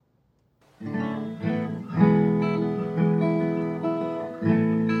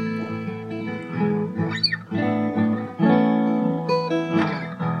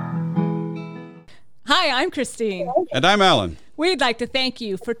I'm Christine. And I'm Alan. We'd like to thank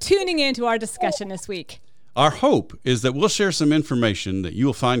you for tuning in to our discussion this week. Our hope is that we'll share some information that you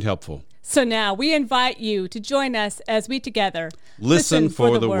will find helpful. So now we invite you to join us as we together listen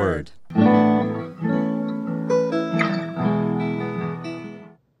for the word.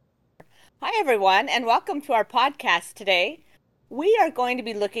 Hi, everyone, and welcome to our podcast today. We are going to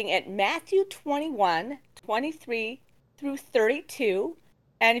be looking at Matthew 21, 23 through 32.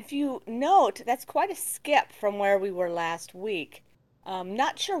 And if you note, that's quite a skip from where we were last week.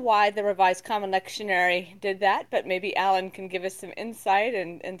 Not sure why the Revised Common Lectionary did that, but maybe Alan can give us some insight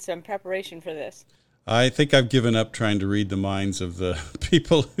and some preparation for this. I think I've given up trying to read the minds of the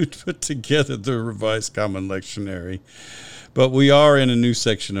people who put together the Revised Common Lectionary. But we are in a new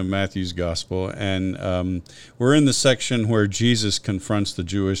section of Matthew's Gospel, and we're in the section where Jesus confronts the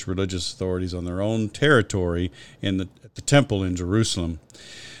Jewish religious authorities on their own territory at the temple in Jerusalem.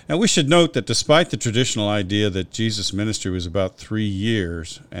 Now, we should note that despite the traditional idea that Jesus' ministry was about 3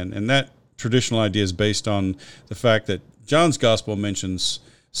 years, and that traditional idea is based on the fact that John's Gospel mentions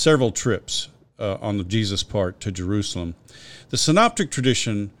several trips on the Jesus part to Jerusalem, the synoptic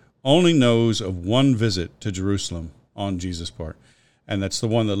tradition only knows of one visit to Jerusalem on Jesus' part, and that's the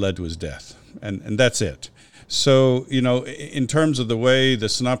one that led to his death, and that's it. So, in terms of the way the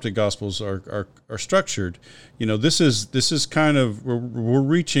synoptic gospels are structured, this is kind of we're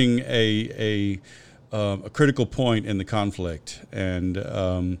reaching a critical point in the conflict, and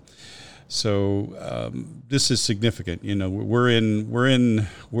this is significant.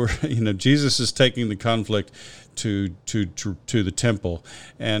 Jesus is taking the conflict to the temple,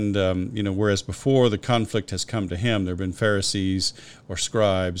 and whereas before the conflict has come to him, there have been Pharisees or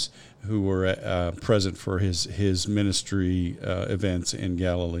scribes who were present for his ministry events in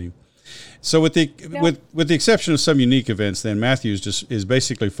Galilee. So with the exception of some unique events, then Matthew is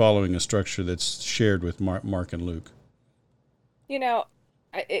basically following a structure that's shared with Mark and Luke.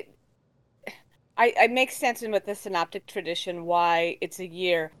 It makes sense with the synoptic tradition why it's a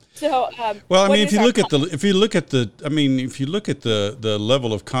year. So, if you look at the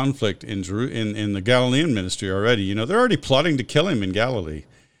level of conflict in the Galilean ministry already, they're already plotting to kill him in Galilee,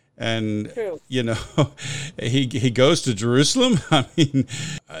 and True. he goes to Jerusalem. I mean,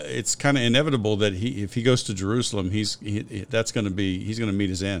 it's kind of inevitable that if he goes to Jerusalem, he's going to meet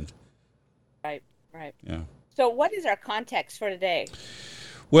his end. Right. Yeah. So, what is our context for today?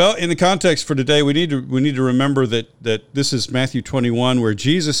 Well, in the context for today, we need to remember that this is Matthew 21, where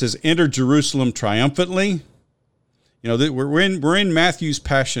Jesus has entered Jerusalem triumphantly. We're in Matthew's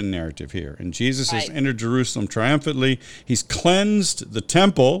passion narrative here, and Jesus has entered Jerusalem triumphantly. He's cleansed the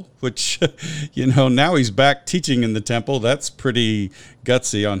temple, which now he's back teaching in the temple. That's pretty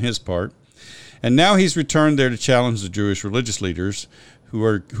gutsy on his part, and now he's returned there to challenge the Jewish religious leaders, who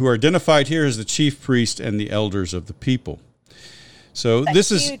are identified here as the chief priest and the elders of the people. So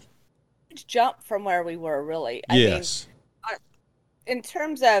this is a huge jump from where we were, really. Yes. I mean, in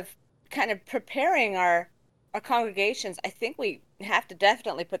terms of kind of preparing our congregations, I think we have to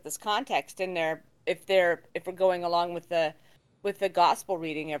definitely put this context in there if we're going along with the gospel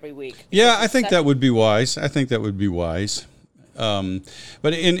reading every week. Yeah, I think that would be wise.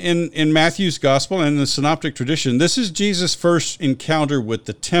 But in Matthew's gospel and the synoptic tradition, this is Jesus' first encounter with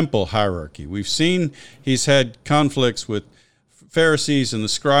the temple hierarchy. We've seen he's had conflicts with Pharisees and the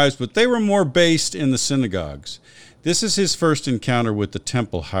scribes, but they were more based in the synagogues. This is his first encounter with the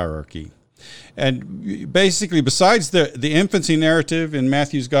temple hierarchy. And basically, besides the infancy narrative in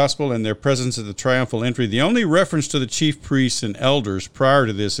Matthew's gospel and their presence at the triumphal entry, the only reference to the chief priests and elders prior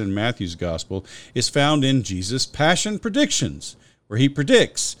to this in Matthew's gospel is found in Jesus' passion predictions, where he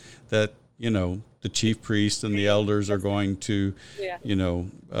predicts that, the chief priests and the elders are going to,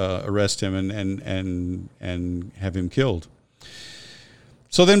 arrest him and have him killed.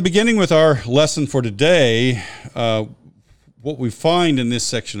 So then, beginning with our lesson for today, what we find in this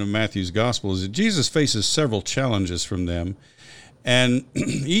section of Matthew's gospel is that Jesus faces several challenges from them, and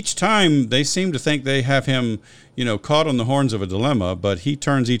each time they seem to think they have him, caught on the horns of a dilemma, but he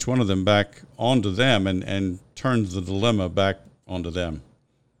turns each one of them back onto them and turns the dilemma back onto them.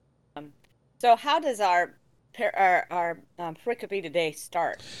 So how does our pericope today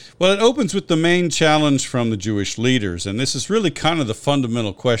start? Well, it opens with the main challenge from the Jewish leaders, and this is really kind of the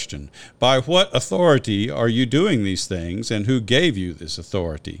fundamental question. By what authority are you doing these things, and who gave you this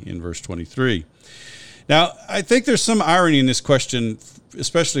authority, in verse 23? Now, I think there's some irony in this question,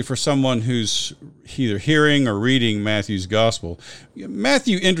 especially for someone who's either hearing or reading Matthew's gospel.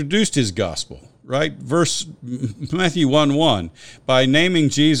 Matthew introduced his gospel, right? Matthew 1:1, by naming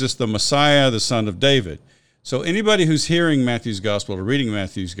Jesus the Messiah, the son of David. So anybody who's hearing Matthew's gospel or reading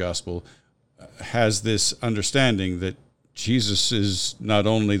Matthew's gospel has this understanding that Jesus is not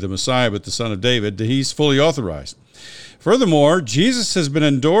only the Messiah, but the Son of David, that he's fully authorized. Furthermore, Jesus has been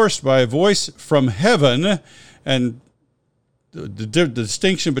endorsed by a voice from heaven, and the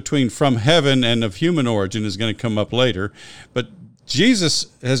distinction between from heaven and of human origin is going to come up later. But Jesus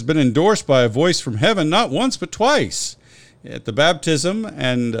has been endorsed by a voice from heaven not once, but twice, at the baptism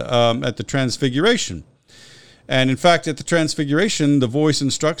and at the transfiguration. And in fact, at the transfiguration, the voice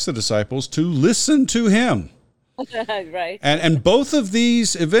instructs the disciples to listen to him. Right. And both of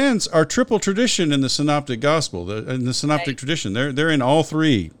these events are triple tradition in the Synoptic Gospel, in the Synoptic tradition. They're in all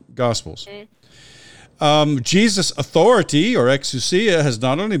three Gospels. Jesus' authority, or exousia, has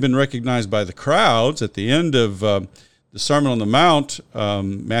not only been recognized by the crowds. At the end of the Sermon on the Mount,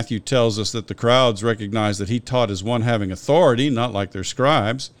 Matthew tells us that the crowds recognized that he taught as one having authority, not like their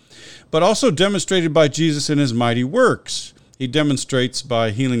scribes, but also demonstrated by Jesus in his mighty works. He demonstrates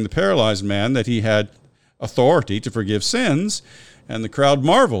by healing the paralyzed man that he had authority to forgive sins, and the crowd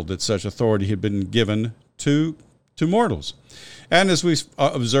marveled that such authority had been given to mortals. And as we've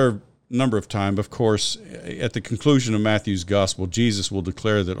observed a number of times, of course, at the conclusion of Matthew's gospel, Jesus will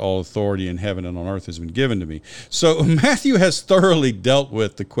declare that all authority in heaven and on earth has been given to me. So Matthew has thoroughly dealt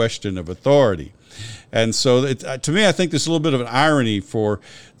with the question of authority. And so, to me, I think there's a little bit of an irony for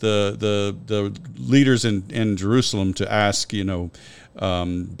the leaders in Jerusalem to ask,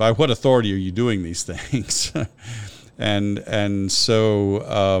 by what authority are you doing these things? and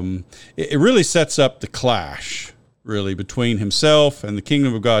so it really sets up the clash, really, between himself and the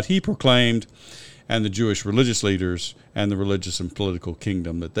kingdom of God he proclaimed, and the Jewish religious leaders and the religious and political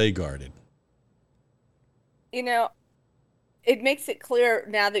kingdom that they guarded. It makes it clear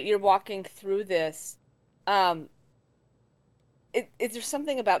now that you're walking through this. Is there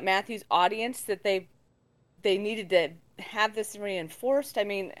something about Matthew's audience that they needed to have this reinforced? I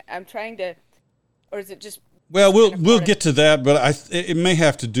mean, I'm trying to, or is it just? Well, we'll get to that, but it may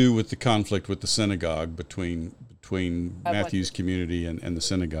have to do with the conflict with the synagogue between Matthew's community and the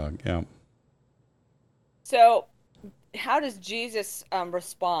synagogue. Yeah. So, how does Jesus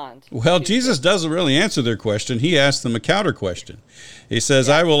respond? Well, Jesus doesn't really answer their question. He asks them a counter question. He says,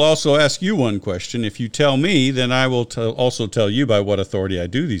 I will also ask you one question. If you tell me, then I will also tell you by what authority I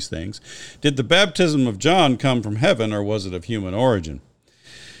do these things. Did the baptism of John come from heaven, or was it of human origin?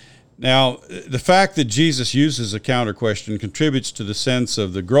 Now, the fact that Jesus uses a counter question contributes to the sense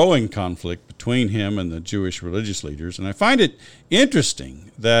of the growing conflict between him and the Jewish religious leaders. And I find it interesting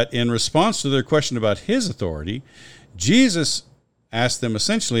that in response to their question about his authority, Jesus asked them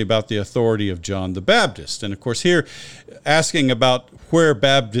essentially about the authority of John the Baptist. And of course, here, asking about where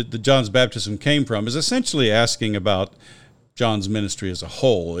John's baptism came from is essentially asking about John's ministry as a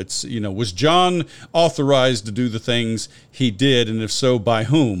whole. It's, was John authorized to do the things he did, and if so, by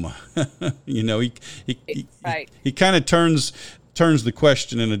whom? He kind of turns the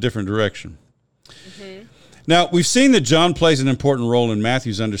question in a different direction. Mm-hmm. Now, we've seen that John plays an important role in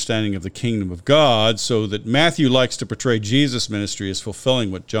Matthew's understanding of the kingdom of God, so that Matthew likes to portray Jesus' ministry as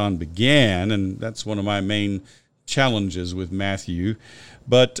fulfilling what John began, and that's one of my main challenges with Matthew.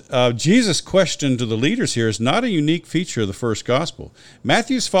 But Jesus' question to the leaders here is not a unique feature of the first gospel.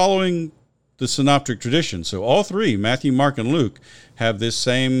 Matthew's following the synoptic tradition, so all three, Matthew, Mark, and Luke, have this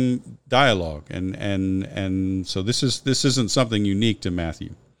same dialogue, and so this isn't something unique to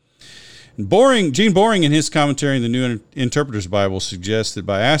Matthew. Gene Boring, in his commentary in the New Interpreter's Bible, suggests that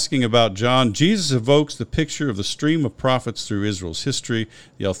by asking about John, Jesus evokes the picture of the stream of prophets through Israel's history,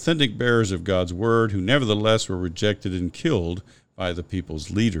 the authentic bearers of God's word, who nevertheless were rejected and killed by the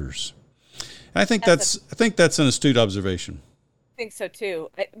people's leaders. And I think that's an astute observation. I think so too,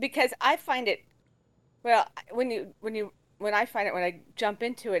 because I find it. Well, when I jump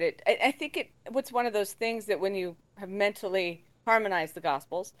into it, I think what's one of those things that when you have mentally harmonized the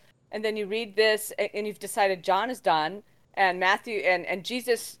Gospels, and then you read this, and you've decided John is done, and Matthew and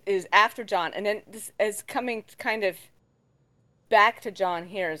Jesus is after John, and then this is coming kind of back to John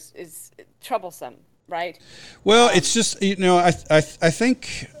here is troublesome, right? Well, it's just I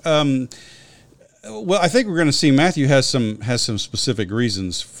think I think we're going to see Matthew has some specific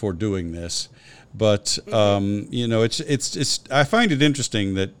reasons for doing this, but it's I find it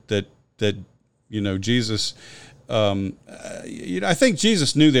interesting that Jesus. I think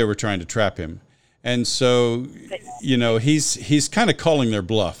Jesus knew they were trying to trap him, and so he's kind of calling their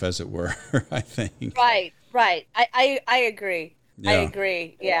bluff, as it were. I think. Right. I agree. Yeah. I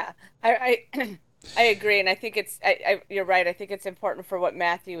agree. Yeah. I agree, and I think you're right. I think it's important for what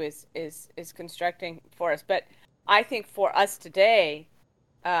Matthew is constructing for us. But I think for us today,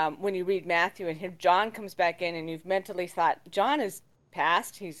 when you read Matthew and John comes back in, and you've mentally thought John is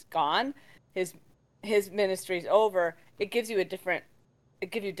past, he's gone. his ministry's over, it gives you a different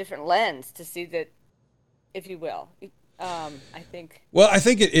lens to see that, if you will. I think. Well, I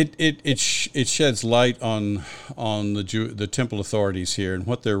think it sheds light on the temple authorities here and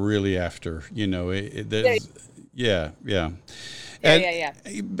what they're really after. Yeah. Yeah.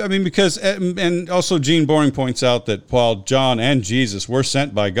 I mean, because, and also Gene Boring points out that while John and Jesus were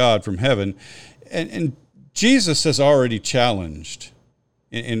sent by God from heaven, and Jesus has already challenged,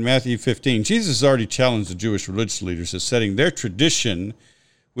 in Matthew 15, Jesus has already challenged the Jewish religious leaders as setting their tradition,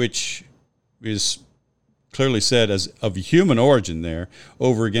 which is clearly said as of human origin there,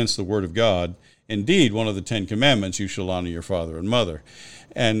 over against the Word of God. Indeed, one of the 10 Commandments, you shall honor your father and mother.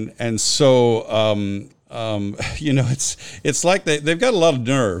 And so, it's like they've got a lot of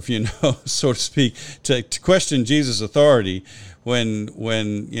nerve, so to speak, to question Jesus' authority when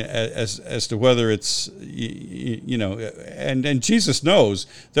as to whether it's, and Jesus knows.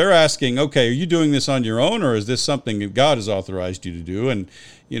 They're asking, okay, are you doing this on your own, or is this something that God has authorized you to do? And,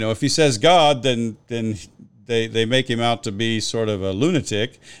 if he says God, then they make him out to be sort of a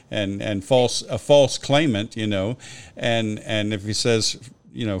lunatic and a false claimant, and if he says,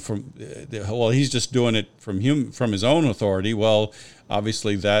 he's just doing it from his own authority. Well,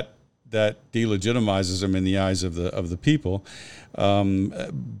 obviously that delegitimizes him in the eyes of the people.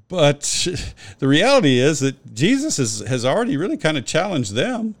 But the reality is that Jesus has already really kind of challenged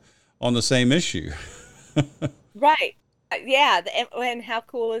them on the same issue. Right. Yeah. And how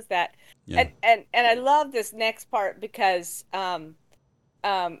cool is that? Yeah. And I love this next part because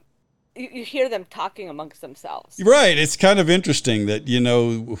you hear them talking amongst themselves. Right. It's kind of interesting that,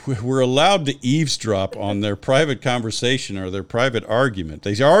 we're allowed to eavesdrop on their private conversation or their private argument.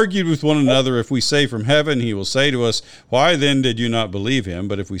 They argued with one another. If we say from heaven, he will say to us, why then did you not believe him?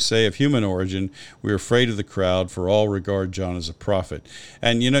 But if we say of human origin, we are afraid of the crowd, for all regard John as a prophet.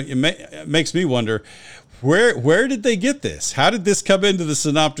 And, it makes me wonder, where did they get this? How did this come into the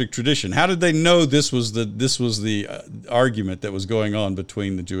synoptic tradition? How did they know this was the argument that was going on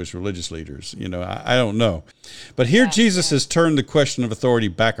between the Jewish religious leaders? I don't know. But here Jesus has turned the question of authority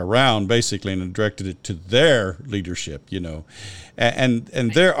back around, basically, and directed it to their leadership, And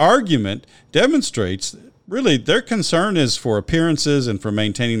their argument demonstrates really their concern is for appearances and for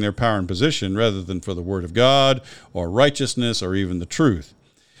maintaining their power and position rather than for the Word of God or righteousness or even the truth.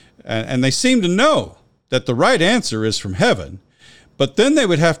 And they seem to know that the right answer is from heaven, but then they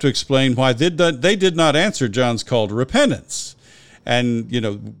would have to explain why they did not answer John's call to repentance. And,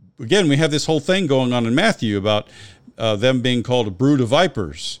 again, we have this whole thing going on in Matthew about them being called a brood of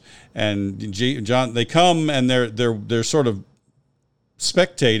vipers. And John, they come and they're sort of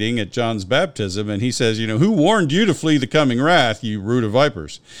spectating at John's baptism, and he says, who warned you to flee the coming wrath, you brood of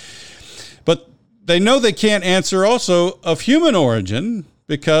vipers? But they know they can't answer also of human origin,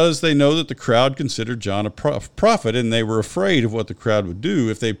 because they know that the crowd considered John a prophet, and they were afraid of what the crowd would do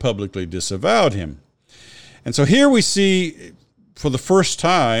if they publicly disavowed him. And so here we see, for the first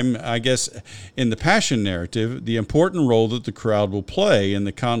time, I guess, in the Passion narrative, the important role that the crowd will play in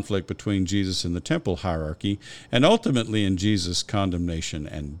the conflict between Jesus and the temple hierarchy, and ultimately in Jesus' condemnation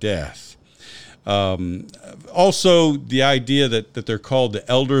and death. Also, the idea that they're called the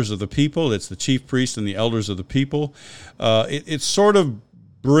elders of the people, it's the chief priests and the elders of the people, it sort of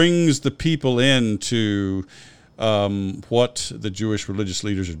brings the people into what the Jewish religious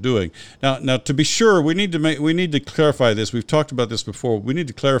leaders are doing. Now, to be sure, we need to clarify this. We've talked about this before. We need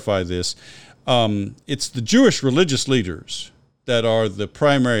to clarify this. It's the Jewish religious leaders that are the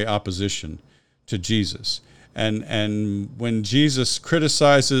primary opposition to Jesus. And when Jesus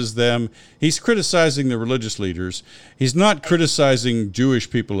criticizes them, he's criticizing the religious leaders. He's not criticizing Jewish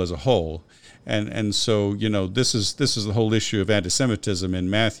people as a whole. And so, this is the whole issue of anti-Semitism in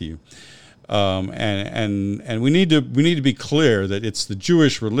Matthew. And we need to be clear that it's the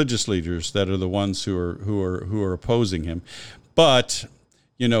Jewish religious leaders that are the ones who are opposing him. But,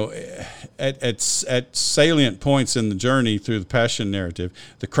 at salient points in the journey through the Passion narrative,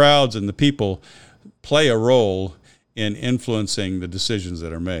 the crowds and the people play a role in influencing the decisions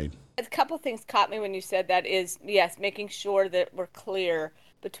that are made. A couple of things caught me when you said that is, yes, making sure that we're clear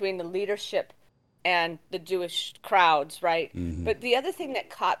between the leadership and the Jewish crowds, right? Mm-hmm. But the other thing that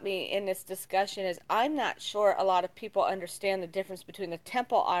caught me in this discussion is I'm not sure a lot of people understand the difference between the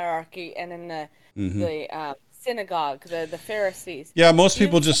temple hierarchy and then the synagogue, the Pharisees. Yeah, most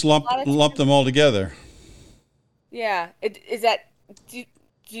people just lump them all together. Yeah,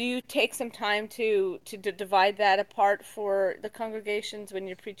 do you take some time to divide that apart for the congregations when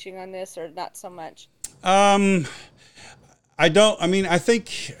you're preaching on this, or not so much? I don't. I mean, I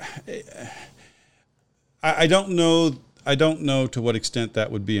think I don't know. I don't know to what extent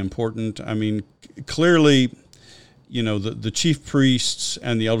that would be important. I mean, clearly, the chief priests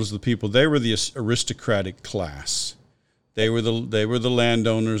and the elders of the people, they were the aristocratic class. They were the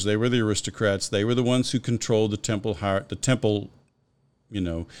landowners. They were the aristocrats. They were the ones who controlled the temple,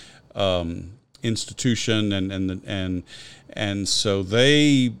 institution, and so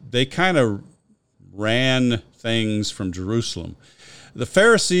they kind of ran things from Jerusalem. The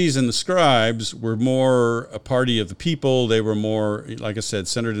Pharisees and the scribes were more a party of the people. They were more, like I said,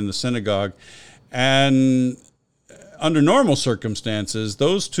 centered in the synagogue. And under normal circumstances,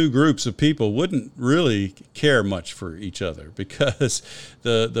 those two groups of people wouldn't really care much for each other, because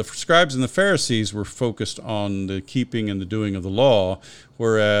the scribes and the Pharisees were focused on the keeping and the doing of the law,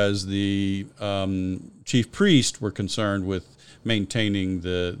 whereas the chief priests were concerned with maintaining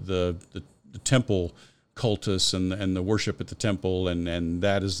the temple cultus and the worship at the temple, and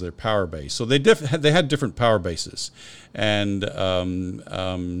that is their power base. So they had different power bases, and it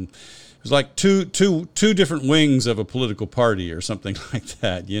was like two different wings of a political party or something like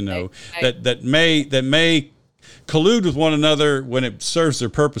that. That may collude with one another when it serves their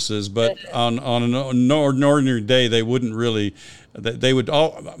purposes, but on an ordinary day they wouldn't really. They would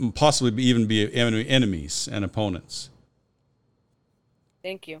all possibly even be enemies and opponents.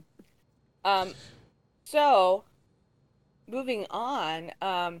 Thank you. So, moving on,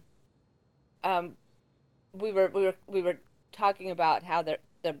 we were talking about how the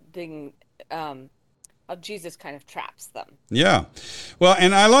being of Jesus kind of traps them. Yeah, well,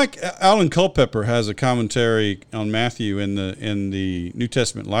 and I like Alan Culpepper has a commentary on Matthew in the New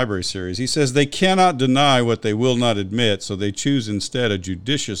Testament Library series. He says they cannot deny what they will not admit, so they choose instead a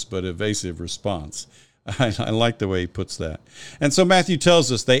judicious but evasive response. I like the way he puts that. And so Matthew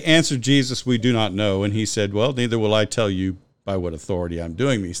tells us they answered Jesus, "We do not know." And he said, "Well, neither will I tell you by what authority I'm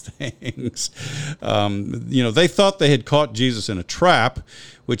doing these things." They thought they had caught Jesus in a trap,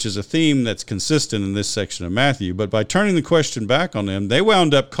 which is a theme that's consistent in this section of Matthew. But by turning the question back on them, they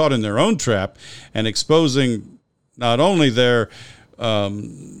wound up caught in their own trap and exposing not only their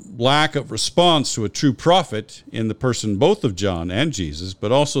lack of response to a true prophet in the person both of John and Jesus,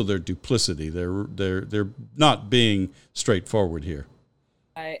 but also their duplicity. They're not being straightforward here.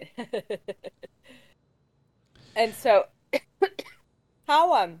 Right. And so,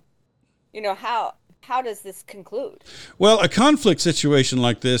 how does this conclude? Well, a conflict situation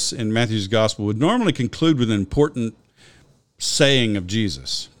like this in Matthew's gospel would normally conclude with an important saying of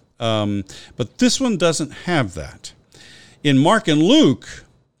Jesus, but this one doesn't have that. In Mark and Luke,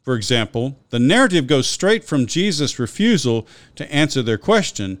 for example, the narrative goes straight from Jesus' refusal to answer their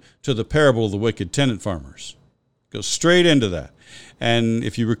question to the parable of the wicked tenant farmers. Goes straight into that. And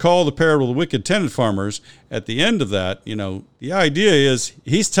if you recall the parable of the wicked tenant farmers, at the end of that, the idea is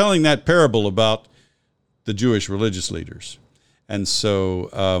he's telling that parable about the Jewish religious leaders. And so,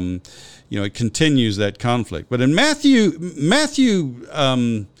 it continues that conflict. But in Matthew,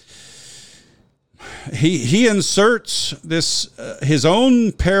 he inserts this his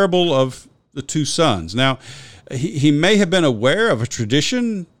own parable of the two sons. Now, he may have been aware of a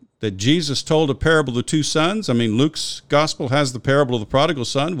tradition that Jesus told a parable of the two sons. I mean, Luke's gospel has the parable of the prodigal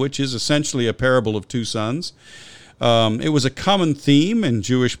son, which is essentially a parable of two sons. It was a common theme in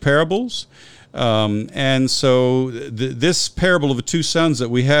Jewish parables. And so this parable of the two sons that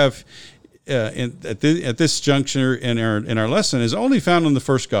we have at this juncture in our lesson is only found in the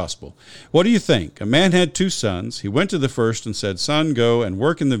first gospel. What do you think? A man had two sons. He went to the first and said, "Son, go and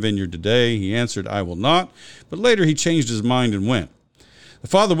work in the vineyard today." He answered, "I will not." But later he changed his mind and went. The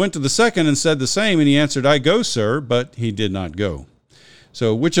father went to the second and said the same, and he answered, "I go, sir," but he did not go.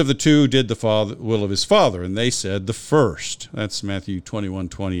 So which of the two did the will of his father? And they said, "The first." That's Matthew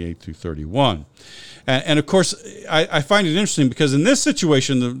 21:28 through 31. And of course, I find it interesting because in this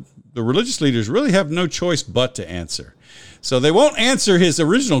situation, the religious leaders really have no choice but to answer. So they won't answer his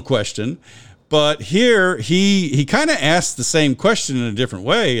original question, but here he kind of asks the same question in a different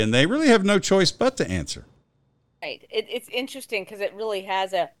way, and they really have no choice but to answer. Right. It's interesting because it really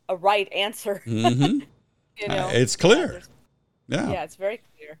has a right answer. Mm-hmm. It's clear. Yeah, it's very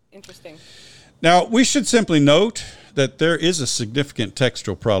clear. Interesting. Now, we should simply note that there is a significant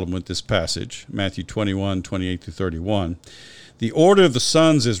textual problem with this passage, Matthew 21:28 through 31. The order of the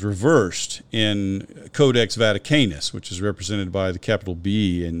sons is reversed in Codex Vaticanus, which is represented by the capital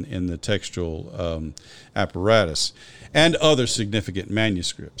B in the textual apparatus, and other significant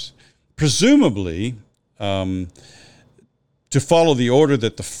manuscripts. Presumably, to follow the order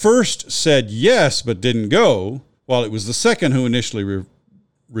that the first said yes but didn't go, while it was the second who initially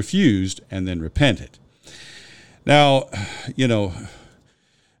refused and then repented. Now,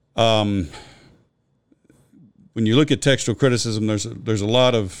 when you look at textual criticism, there's a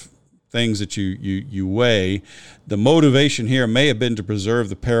lot of things that you weigh. The motivation here may have been to preserve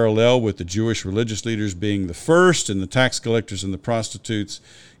the parallel with the Jewish religious leaders being the first and the tax collectors and the prostitutes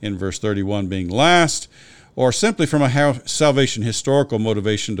in verse 31 being last, or simply from a salvation historical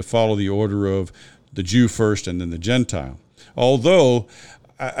motivation to follow the order of the Jew first and then the Gentile. Although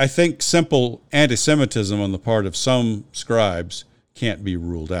I think simple anti-Semitism on the part of some scribes can't be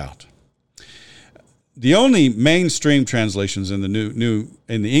ruled out. The only mainstream translations in the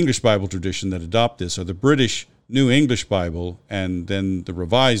English Bible tradition that adopt this are the British New English Bible and then the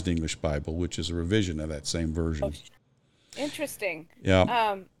Revised English Bible, which is a revision of that same version. Interesting.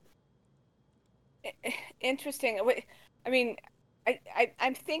 Yeah. Interesting. I mean,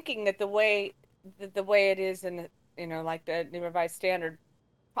 I'm thinking that the way it is in like the New Revised Standard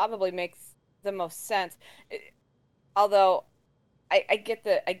probably makes the most sense. Although I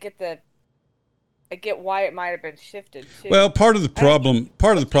get why it might have been shifted too. Well, part of the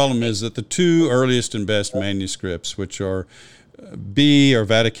problem is that the two earliest and best manuscripts, which are B or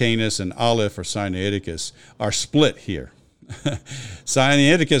Vaticanus and Aleph or Sinaiticus, are split here.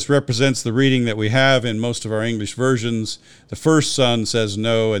 Sinaiticus represents the reading that we have in most of our English versions. The first son says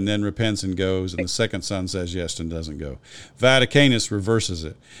no and then repents and goes, and the second son says yes and doesn't go. Vaticanus reverses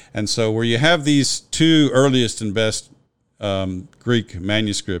it. And so where you have these two earliest and best Greek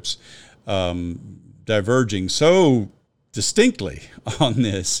manuscripts diverging so distinctly on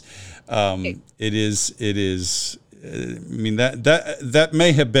this, it is. I mean, that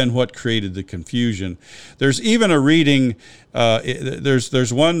may have been what created the confusion. There's even a reading.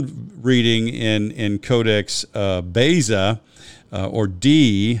 There's one reading in Codex Beza or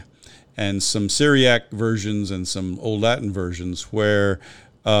D, and some Syriac versions and some Old Latin versions where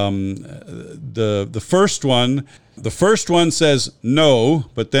the first one says no,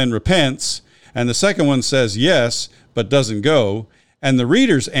 but then repents, and the second one says yes, but doesn't go. And the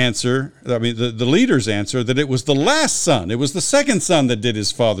readers answer, the leaders answer that it was the last son. It was the second son that did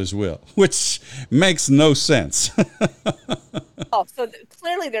his father's will, which makes no sense. So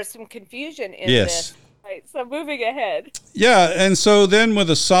clearly there's some confusion in this. Right, so moving ahead. Yeah, and so then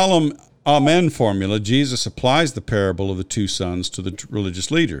with a solemn amen formula, Jesus applies the parable of the two sons to the religious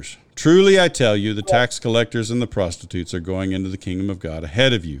leaders. Truly I tell you, the tax collectors and the prostitutes are going into the kingdom of God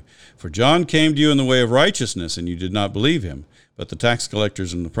ahead of you. For John came to you in the way of righteousness, and you did not believe him. But the tax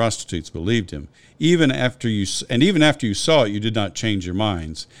collectors and the prostitutes believed him. Even after you saw it, you did not change your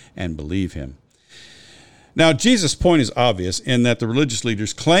minds and believe him. Now, Jesus' point is obvious in that the religious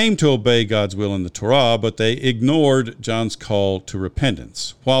leaders claimed to obey God's will in the Torah, but they ignored John's call to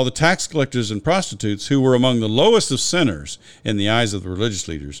repentance, while the tax collectors and prostitutes, who were among the lowest of sinners in the eyes of the religious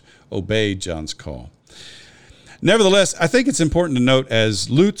leaders, obeyed John's call. Nevertheless, I think it's important to note, as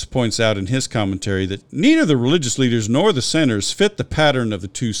Lutz points out in his commentary, that neither the religious leaders nor the sinners fit the pattern of the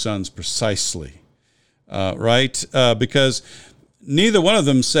two sons precisely, right? Because neither one of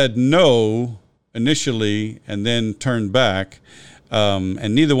them said no initially and then turned back,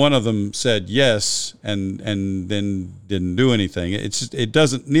 and neither one of them said yes and then didn't do anything.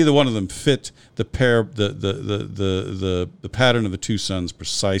 Neither one of them fit the pattern of the two sons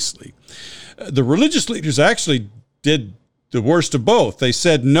precisely. The religious leaders actually did the worst of both. They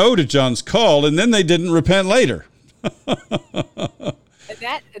said no to John's call, and then they didn't repent later.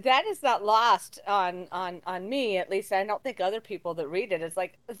 That is not lost on me, at least. I don't think other people that read it. It's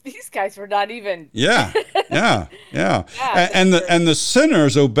like, these guys were not even. Yeah. And the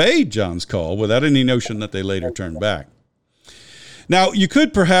sinners obeyed John's call without any notion that they later turned back. Now, you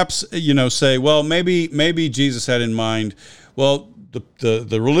could perhaps, say, well, maybe Jesus had in mind, well,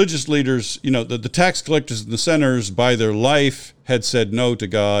 the religious leaders, the tax collectors and the sinners by their life had said no to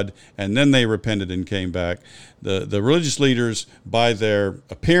God, and then they repented and came back. The religious leaders by their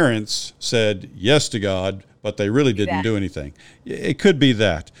appearance said yes to God, but they really didn't do anything. It could be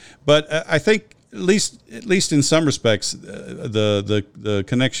that. But I think at least in some respects, the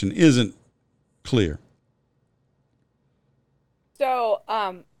connection isn't clear. So,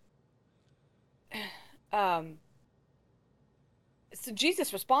 so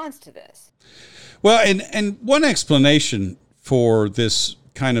Jesus responds to this. Well, and one explanation for this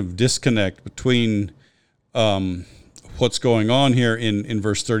kind of disconnect between what's going on here in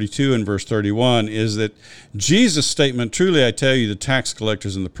verse 32 and verse 31 is that Jesus' statement, truly I tell you, the tax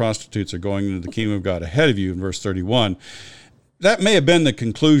collectors and the prostitutes are going into the kingdom of God ahead of you, in verse 31, that may have been the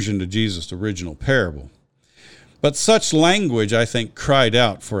conclusion to Jesus' original parable. But such language, I think, cried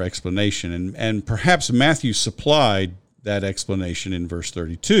out for explanation, and perhaps Matthew supplied that explanation in verse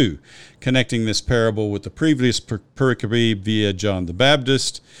 32, connecting this parable with the previous pericope via John the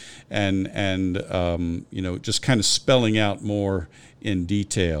Baptist, and just kind of spelling out more in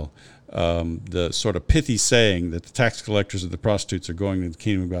detail the sort of pithy saying that the tax collectors and the prostitutes are going to the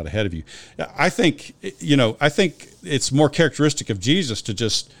kingdom of God ahead of you. I think it's more characteristic of Jesus to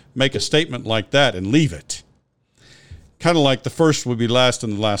just make a statement like that and leave it. Kind of like the first will be last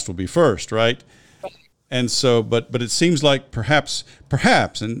and the last will be first, right? And so, but it seems like perhaps,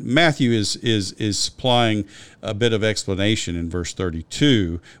 and Matthew is supplying a bit of explanation in verse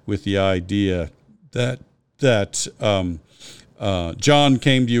 32 with the idea that John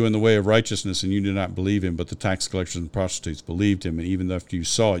came to you in the way of righteousness, and you did not believe him, but the tax collectors and prostitutes believed him, and even after you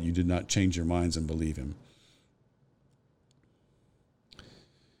saw it, you did not change your minds and believe him.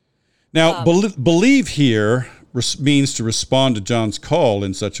 Now, believe here means to respond to John's call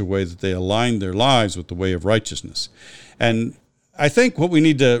in such a way that they align their lives with the way of righteousness. And I think what we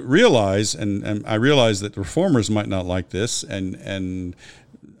need to realize, and I realize that the reformers might not like this, and in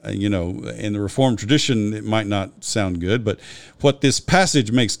the Reformed tradition, it might not sound good, but what this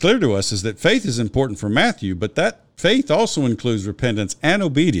passage makes clear to us is that faith is important for Matthew, but that faith also includes repentance and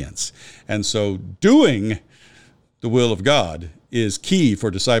obedience. And so doing the will of God is key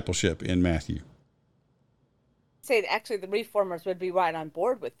for discipleship in Matthew. Say actually the reformers would be right on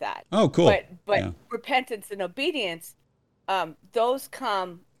board with that. Oh, cool. But yeah. Repentance and obedience, those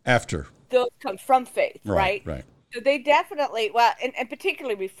come from faith, right? Right. So they definitely, and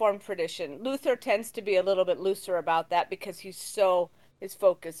particularly Reformed tradition. Luther tends to be a little bit looser about that because his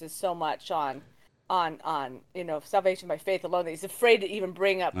focus is so much on salvation by faith alone that he's afraid to even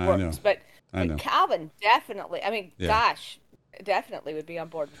bring up works. But Calvin definitely, definitely would be on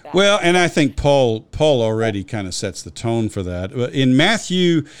board with that. Well, and I think Paul already kind of sets the tone for that. In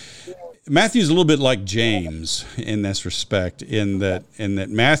Matthew's a little bit like James in this respect, in that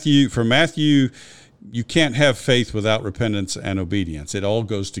Matthew, you can't have faith without repentance and obedience. It all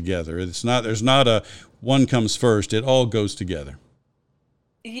goes together. There's not a one comes first. It all goes together.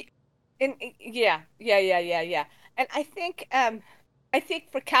 Yeah. And I think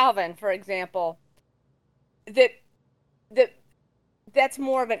for Calvin, for example, that's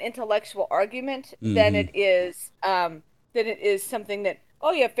more of an intellectual argument than it is something that,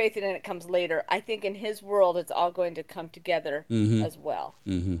 oh, you have faith in it and it comes later. I think in his world, it's all going to come together as well.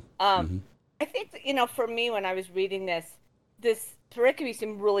 I think that, for me, when I was reading this pericope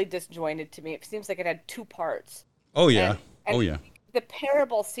seemed really disjointed to me. It seems like it had two parts. Oh, yeah. And the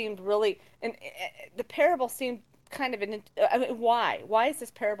parable seemed kind of why? Why is this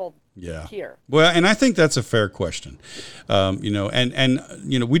parable here? Well, and I think that's a fair question.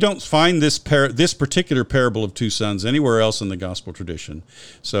 We don't find this particular parable of two sons anywhere else in the gospel tradition.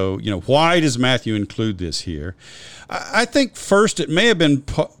 So, why does Matthew include this here? I think first it may have been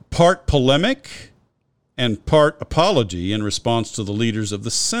part polemic and part apology in response to the leaders of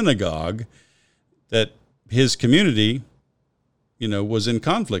the synagogue that his community was in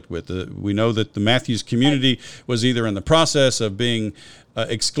conflict with. We know that the Matthew's community was either in the process of being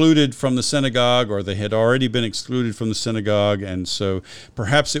excluded from the synagogue, or they had already been excluded from the synagogue, and so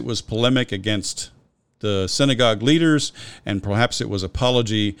perhaps it was polemic against the synagogue leaders, and perhaps it was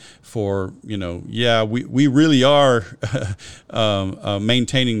apology for, we really are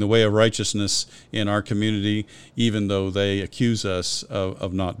maintaining the way of righteousness in our community, even though they accuse us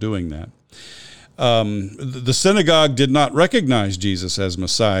of not doing that. The synagogue did not recognize Jesus as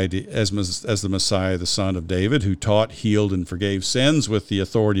Messiah, as the Messiah, the Son of David, who taught, healed, and forgave sins with the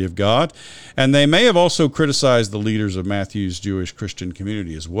authority of God. And they may have also criticized the leaders of Matthew's Jewish Christian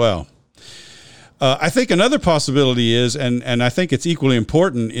community as well. I think another possibility is, and I think it's equally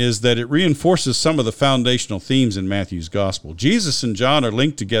important, is that it reinforces some of the foundational themes in Matthew's gospel. Jesus and John are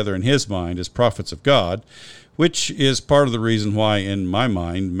linked together in his mind as prophets of God, which is part of the reason why, in my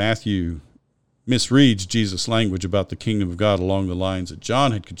mind, Matthew misreads Jesus' language about the kingdom of God along the lines that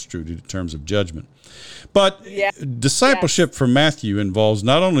John had construed it in terms of judgment. But discipleship for Matthew involves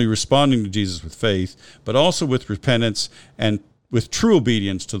not only responding to Jesus with faith, but also with repentance and with true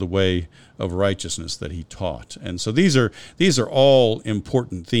obedience to the way of righteousness that he taught. And so these are all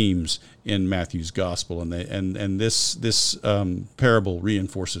important themes in Matthew's gospel, and this parable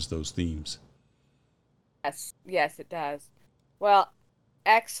reinforces those themes. Yes, it does. Well,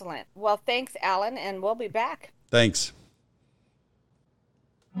 excellent. Well, thanks, Alan, and we'll be back. Thanks.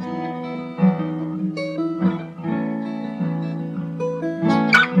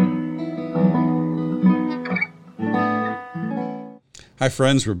 Hi,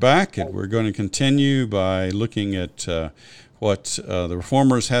 friends. We're back, and we're going to continue by looking at what the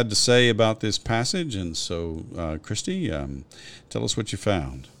Reformers had to say about this passage. And so, Christy, tell us what you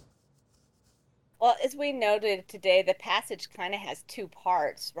found. Well, as we noted today, the passage kind of has two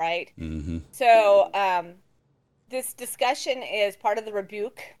parts, right? Mm-hmm. So this discussion is part of the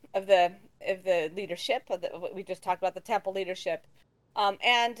rebuke of the leadership of we just talked about the temple leadership,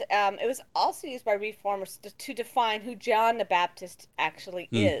 and it was also used by reformers to define who John the Baptist actually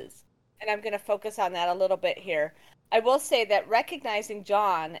is. And I'm going to focus on that a little bit here. I will say that recognizing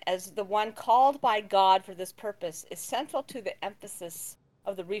John as the one called by God for this purpose is central to the emphasis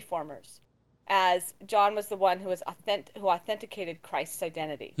of the reformers, as John was the one who authenticated Christ's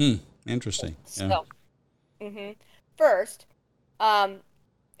identity. Interesting. So, first,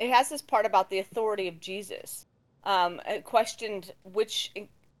 it has this part about the authority of Jesus. It questioned which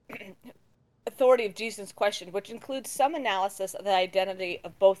authority of Jesus questioned, which includes some analysis of the identity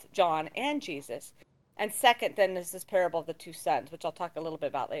of both John and Jesus. And second, then, is this parable of the two sons, which I'll talk a little bit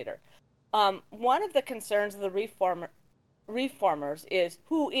about later. One of the concerns of the reformers is,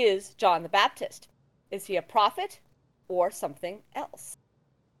 who is John the Baptist? Is he a prophet or something else?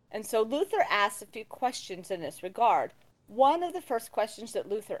 And so Luther asks a few questions in this regard. One of the first questions that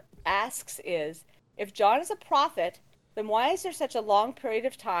Luther asks is, if John is a prophet, then why is there such a long period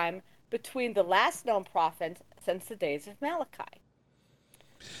of time between the last known prophet since the days of Malachi?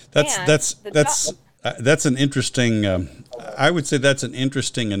 That's an interesting. I would say that's an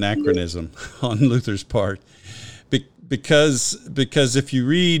interesting anachronism on Luther's part, because if you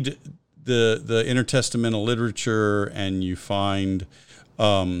read the intertestamental literature and you find,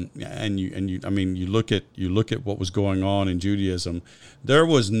 you look at what was going on in Judaism, there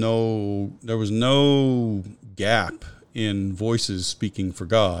was no gap in voices speaking for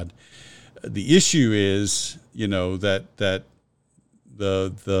God. The issue is, that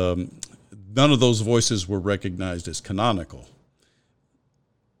the none of those voices were recognized as canonical.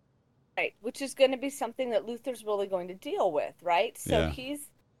 Right, which is going to be something that Luther's really going to deal with, right? So he's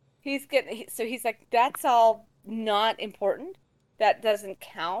like, that's all not important. That doesn't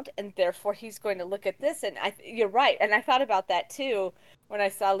count, and therefore he's going to look at this. And you're right, and I thought about that too when I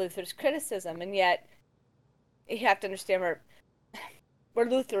saw Luther's criticism. And yet, you have to understand where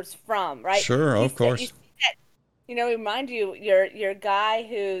Luther's from, right? Sure, of course. Remind you, you're a guy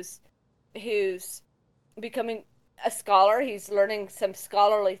who's becoming a scholar. He's learning some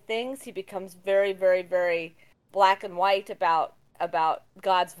scholarly things. He becomes very, very, very black and white about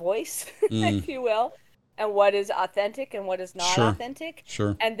God's voice, if you will, and what is authentic and what is not authentic.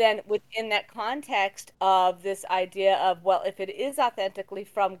 Sure. And then within that context of this idea of, well, if it is authentically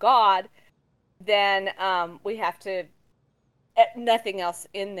from God, then we have to, nothing else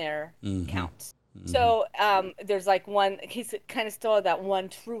in there counts. Mm-hmm. So there's like he's kind of still that one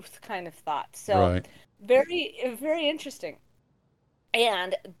truth kind of thought. So very, very interesting.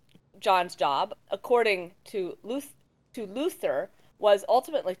 And John's job, according to Luther, was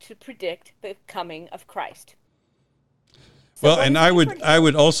ultimately to predict the coming of Christ. So well, and I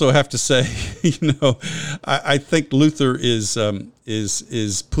would also have to say, I think Luther is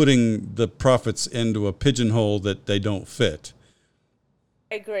putting the prophets into a pigeonhole that they don't fit.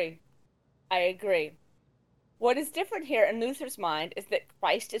 I agree. What is different here in Luther's mind is that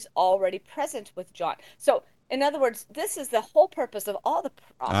Christ is already present with John. So, in other words, this is the whole purpose of all the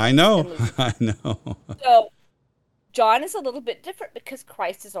prophets. I know. So, John is a little bit different because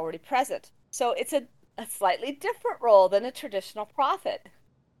Christ is already present. So, it's a slightly different role than a traditional prophet.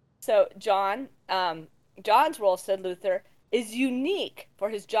 So, John's role, said Luther, is unique, for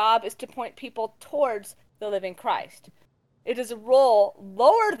his job is to point people towards the living Christ. It is a role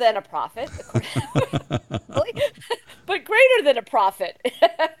lower than a prophet, but greater than a prophet.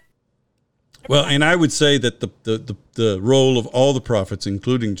 Well, and I would say that the role of all the prophets,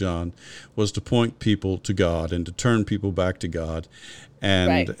 including John, was to point people to God and to turn people back to God.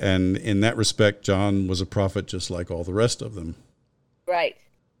 And in that respect, John was a prophet just like all the rest of them. Right.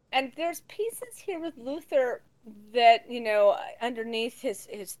 And there's pieces here with Luther that, underneath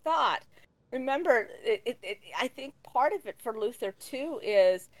his thought. Remember, I think part of it for Luther, too,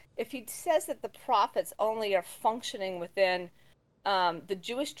 is if he says that the prophets only are functioning within the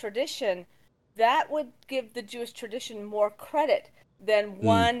Jewish tradition, that would give the Jewish tradition more credit than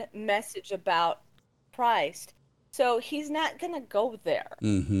one message about Christ. So he's not going to go there.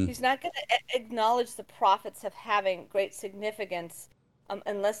 Mm-hmm. He's not going to acknowledge the prophets of having great significance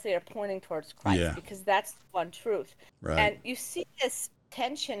unless they are pointing towards Christ, because that's one truth. Right. And you see this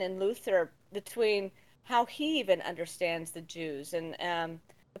tension in Luther between how he even understands the Jews. And a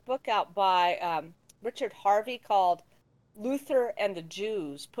book out by Richard Harvey called Luther and the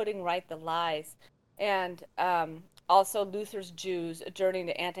Jews, Putting Right the Lies, and also Luther's Jews, A Journey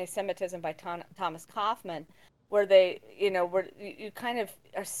to Anti-Semitism by Thomas Kaufman. where they, where you kind of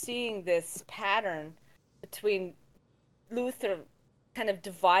are seeing this pattern between Luther kind of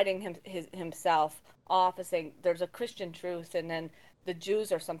dividing himself off and saying there's a Christian truth and then the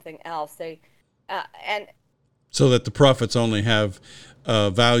Jews are something else. And so that the prophets only have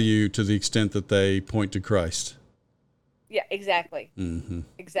value to the extent that they point to Christ. Yeah, exactly. Mm-hmm.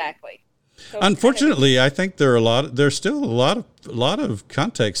 Exactly. So unfortunately, I think there's still a lot of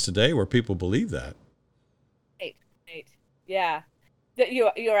context today where people believe that. Right. Yeah.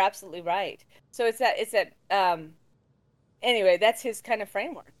 You're absolutely right. So it's that anyway, that's his kind of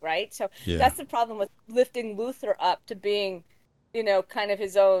framework, right? So that's the problem with lifting Luther up to being, kind of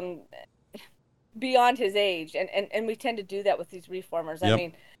his own, beyond his age. And we tend to do that with these reformers. Yep. I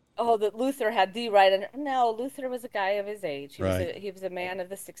mean, that Luther had the right. And no, Luther was a guy of his age. He was a man of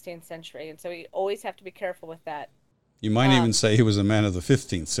the 16th century. And so you always have to be careful with that. You might even say he was a man of the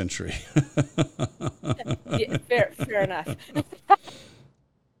 15th century. Yeah, fair enough.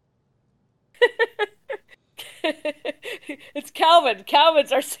 It's Calvin.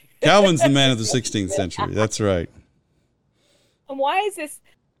 Calvin's the man of the 16th century. That's right. And why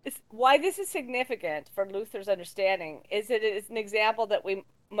this is significant for Luther's understanding is that it is an example that we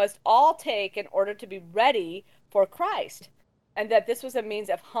must all take in order to be ready for Christ, and that this was a means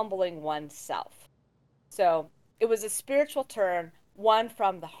of humbling oneself. So it was a spiritual turn, one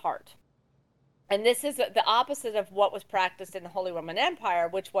from the heart. And this is the opposite of what was practiced in the Holy Roman Empire,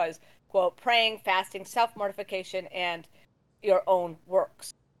 which was, quote, praying, fasting, self-mortification, and your own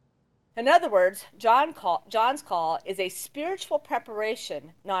works. In other words, John's call is a spiritual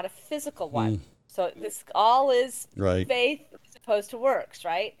preparation, not a physical one. So this all is faith as opposed to works,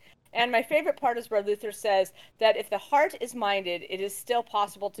 right? And my favorite part is where Luther says that if the heart is minded, it is still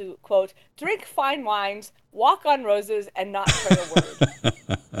possible to, quote, drink fine wines, walk on roses, and not pray a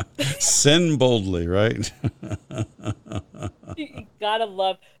word. Sin boldly, right? You gotta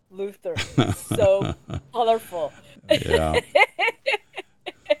love Luther. It's so colorful. Yeah.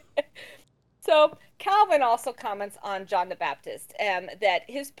 So Calvin also comments on John the Baptist, that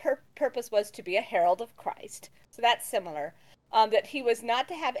his purpose was to be a herald of Christ. So that's similar. That he was not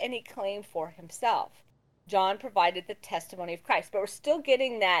to have any claim for himself. John provided the testimony of Christ, but we're still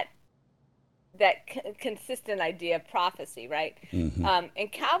getting that consistent idea of prophecy, right? Mm-hmm. In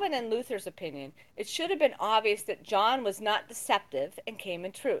Calvin and Luther's opinion, it should have been obvious that John was not deceptive and came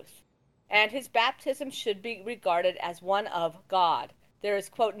in truth, and his baptism should be regarded as one of God. There is,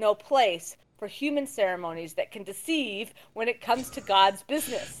 quote, no place for human ceremonies that can deceive when it comes to God's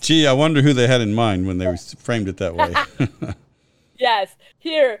business. Gee, I wonder who they had in mind when they framed it that way. Yes.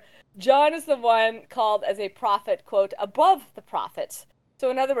 Here, John is the one called as a prophet, quote, above the prophets. So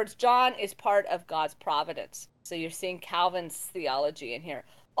in other words, John is part of God's providence. So you're seeing Calvin's theology in here.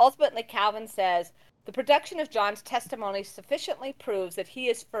 Ultimately, Calvin says, the production of John's testimony sufficiently proves that he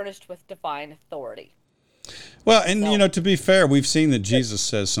is furnished with divine authority. Well, and to be fair, we've seen that Jesus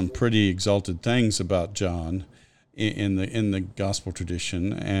says some pretty exalted things about John in the gospel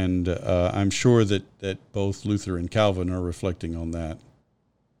tradition, and I'm sure that both Luther and Calvin are reflecting on that.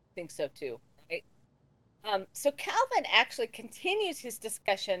 I think so too. Right? So Calvin actually continues his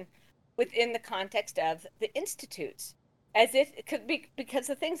discussion within the context of the Institutes, as if it could be, because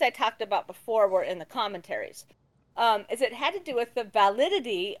the things I talked about before were in the commentaries, as it had to do with the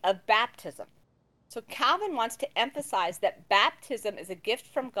validity of baptism. So Calvin wants to emphasize that baptism is a gift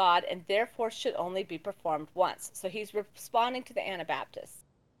from God and therefore should only be performed once. So he's responding to the Anabaptists.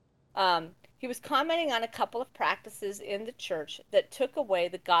 He was commenting on a couple of practices in the church that took away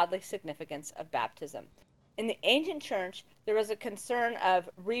the godly significance of baptism. In the ancient church, there was a concern of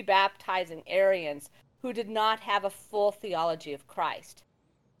rebaptizing Arians who did not have a full theology of Christ.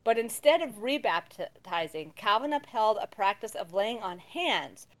 But instead of rebaptizing, Calvin upheld a practice of laying on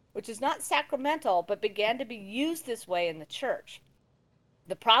hands, which is not sacramental, but began to be used this way in the church.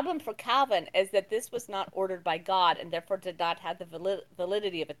 The problem for Calvin is that this was not ordered by God and therefore did not have the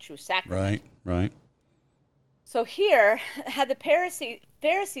validity of a true sacrament. Right. So here, had the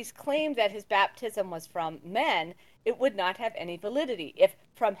Pharisees claimed that his baptism was from men, it would not have any validity. If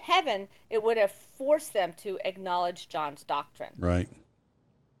from heaven, it would have forced them to acknowledge John's doctrine. Right.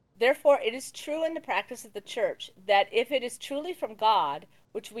 Therefore, it is true in the practice of the church that if it is truly from God,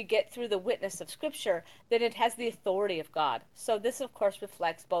 which we get through the witness of Scripture, then it has the authority of God. So this, of course,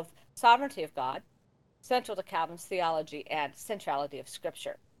 reflects both sovereignty of God, central to Calvin's theology, and centrality of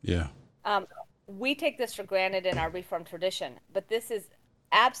Scripture. Yeah. We take this for granted in our Reformed tradition, but this is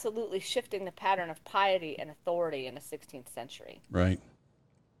absolutely shifting the pattern of piety and authority in the 16th century. Right.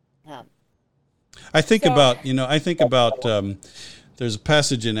 I think about there's a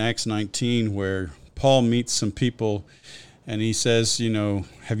passage in Acts 19 where Paul meets some people, and he says,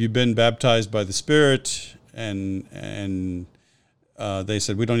 have you been baptized by the Spirit? And they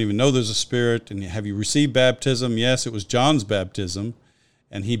said, we don't even know there's a Spirit. And have you received baptism? Yes, it was John's baptism.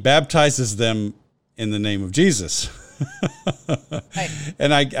 And he baptizes them in the name of Jesus. Right.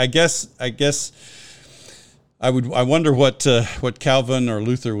 And I guess I wonder what Calvin or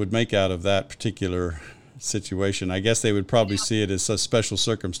Luther would make out of that particular situation. I guess they would probably see it as a special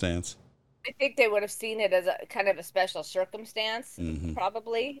circumstance. I think they would have seen it as a kind of a special circumstance,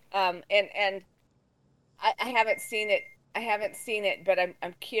 probably. And I haven't seen it. But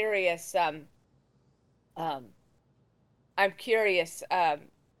I'm curious. I'm curious of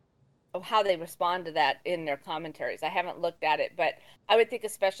how they respond to that in their commentaries. I haven't looked at it, but I would think a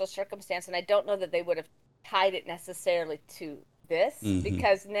special circumstance, and I don't know that they would have tied it necessarily to this,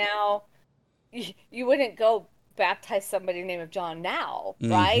 because now you wouldn't go baptize somebody in the name of John now,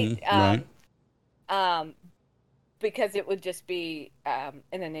 right? Right. Because it would just be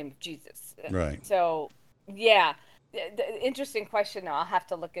in the name of Jesus. Right. So, yeah. The interesting question. I'll have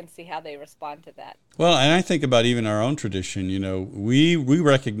to look and see how they respond to that. Well, and I think about even our own tradition. We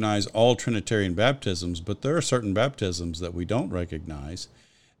recognize all Trinitarian baptisms, but there are certain baptisms that we don't recognize,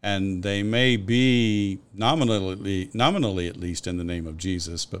 and they may be nominally at least in the name of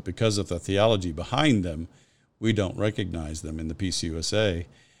Jesus, but because of the theology behind them, we don't recognize them in the PCUSA.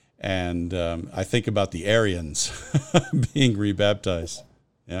 And I think about the Arians being rebaptized.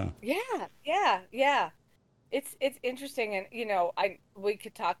 Yeah. It's interesting, and we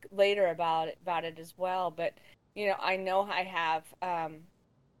could talk later about it as well. But I know I have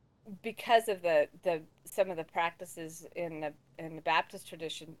because of the some of the practices in the Baptist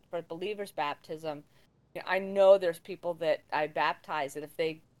tradition for believers' baptism. I know there's people that I baptize that if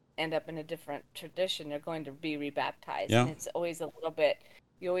they end up in a different tradition, they're going to be rebaptized. Yeah. And it's always a little bit.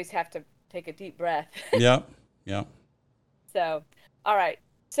 You always have to take a deep breath. Yeah. So, all right.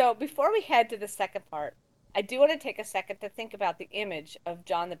 So before we head to the second part, I do want to take a second to think about the image of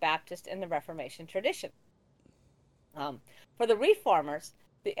John the Baptist in the Reformation tradition. For the Reformers,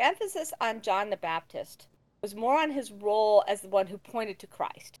 the emphasis on John the Baptist was more on his role as the one who pointed to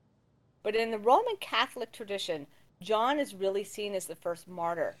Christ. But in the Roman Catholic tradition, John is really seen as the first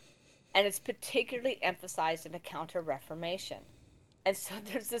martyr, and it's particularly emphasized in the Counter-Reformation. And so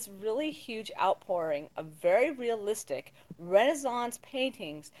there's this really huge outpouring of very realistic Renaissance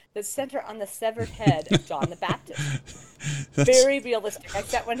paintings that center on the severed head of John the Baptist. Very realistic. I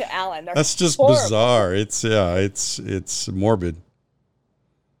sent one to Alan. That's just horrible. Bizarre. It's morbid.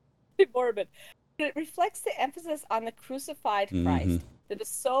 Morbid. But it reflects the emphasis on the crucified Christ that is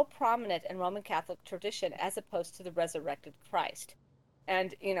so prominent in Roman Catholic tradition as opposed to the resurrected Christ.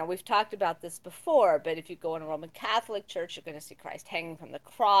 And, we've talked about this before, but if you go in a Roman Catholic church, you're going to see Christ hanging from the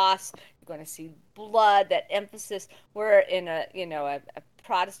cross. You're going to see blood, that emphasis. Where in a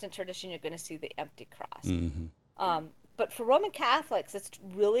Protestant tradition, you're going to see the empty cross. But for Roman Catholics, it's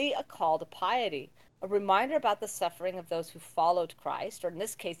really a call to piety, a reminder about the suffering of those who followed Christ, or in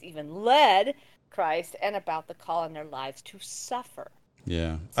this case, even led Christ, and about the call in their lives to suffer.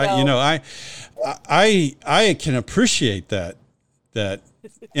 Yeah. So, I can appreciate that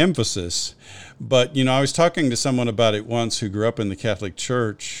emphasis. But, I was talking to someone about it once who grew up in the Catholic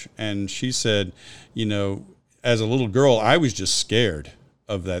Church, and she said, as a little girl, I was just scared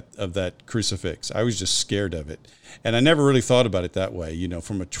of that crucifix. I was just scared of it. And I never really thought about it that way,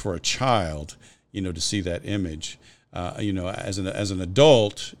 for a child, to see that image. As an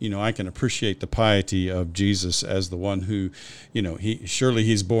adult, I can appreciate the piety of Jesus as the one who,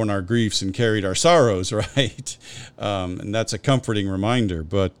 he's borne our griefs and carried our sorrows, right? And that's a comforting reminder.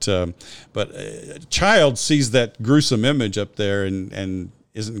 But a child sees that gruesome image up there and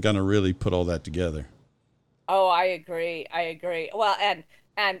isn't going to really put all that together. Oh, I agree. Well,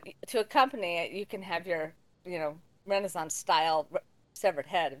 and to accompany it, you can have your, Renaissance style severed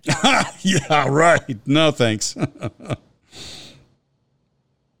head of John the Baptist. Yeah, right. No, thanks. The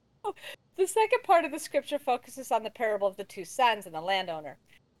second part of the scripture focuses on the parable of the two sons and the landowner.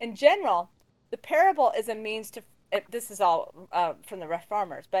 In general, the parable is a means to, this is all from the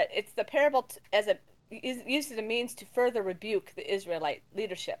Reformers, but it's the parable is used as a means to further rebuke the Israelite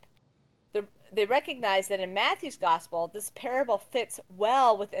leadership. They recognize that in Matthew's gospel, this parable fits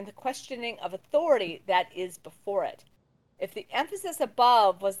well within the questioning of authority that is before it. If the emphasis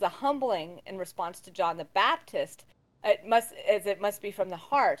above was the humbling in response to John the Baptist, it must be from the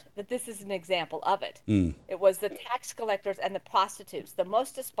heart, that this is an example of it. It was the tax collectors and the prostitutes, the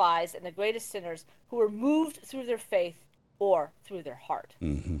most despised and the greatest sinners, who were moved through their faith or through their heart.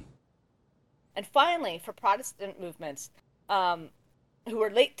 And finally, for Protestant movements, who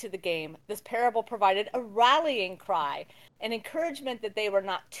were late to the game, this parable provided a rallying cry, an encouragement that they were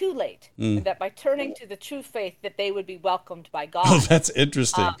not too late, and that by turning to the true faith, that they would be welcomed by God. Oh, that's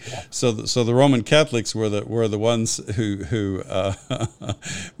interesting. So the Roman Catholics were the ones who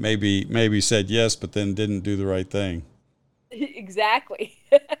maybe said yes, but then didn't do the right thing. Exactly.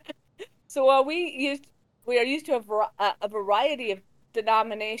 So while we are used to a variety of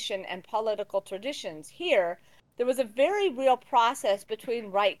denomination and political traditions, here there was a very real process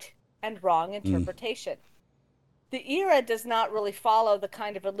between right and wrong interpretation. The era does not really follow the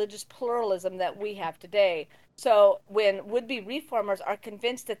kind of religious pluralism that we have today. So when would-be reformers are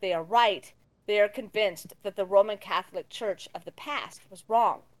convinced that they are right, they are convinced that the Roman Catholic Church of the past was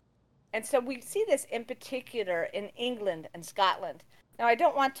wrong. And so we see this in particular in England and Scotland. Now, I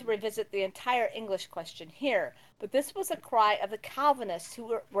don't want to revisit the entire English question here, but this was a cry of the Calvinists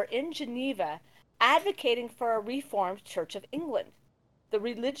who were in Geneva advocating for a reformed Church of England. The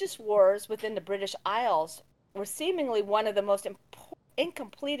religious wars within the British Isles were seemingly one of the most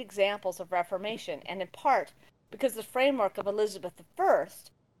incomplete examples of Reformation, and in part because the framework of Elizabeth I,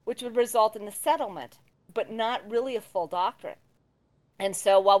 which would result in the settlement, but not really a full doctrine. And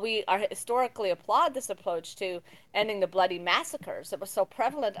so while we are historically applaud this approach to ending the bloody massacres that was so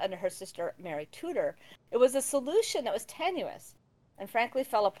prevalent under her sister Mary Tudor, it was a solution that was tenuous and frankly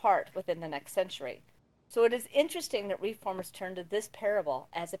fell apart within the next century. So it is interesting that reformers turned to this parable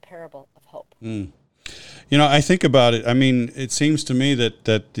as a parable of hope. I think about it. I mean, it seems to me that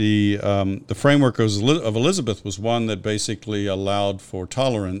the framework of Elizabeth was one that basically allowed for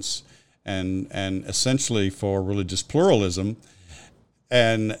tolerance and essentially for religious pluralism.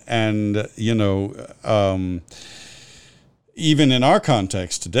 And even in our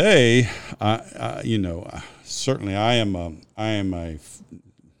context today, certainly I am a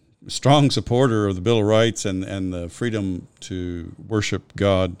strong supporter of the Bill of Rights and the freedom to worship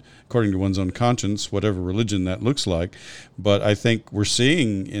God according to one's own conscience, whatever religion that looks like. But I think we're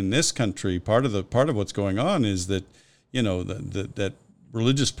seeing in this country part of what's going on is that that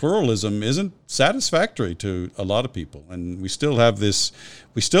religious pluralism isn't satisfactory to a lot of people, and we still have this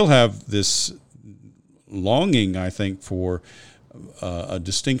longing, I think, for a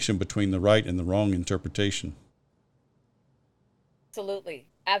distinction between the right and the wrong interpretation.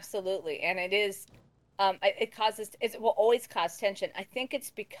 Absolutely, and it is. It will always cause tension. I think it's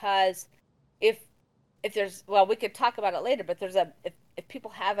because if there's, well, we could talk about it later, but if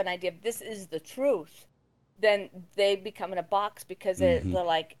people have an idea of this is the truth, then they become in a box because they're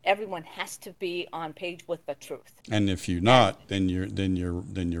like, everyone has to be on page with the truth. And if you're not, then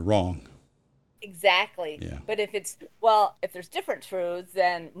you're wrong. Exactly. Yeah. But if there's different truths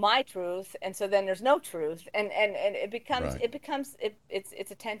than my truth, and so then there's no truth, and it becomes right.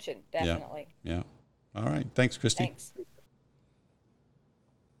 It's a tension, definitely. Yeah. All right. Thanks, Christy. Thanks.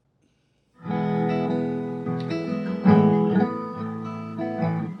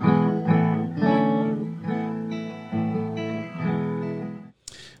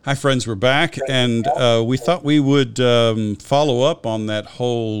 Hi, friends. We're back, and we thought we would follow up on that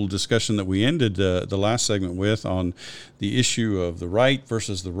whole discussion that we ended the last segment with on the issue of the right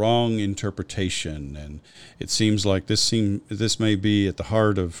versus the wrong interpretation. And it seems like this may be at the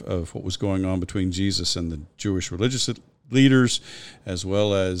heart of what was going on between Jesus and the Jewish religious leaders, as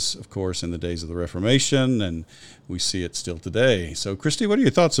well as, of course, in the days of the Reformation, and we see it still today. So, Christy, what are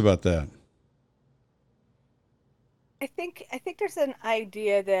your thoughts about that? I think there's an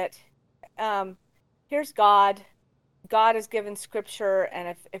idea that here's God. God has given Scripture,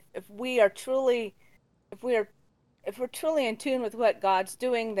 and if we're truly in tune with what God's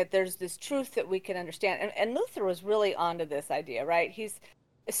doing, that there's this truth that we can understand. And Luther was really onto this idea, right? He's,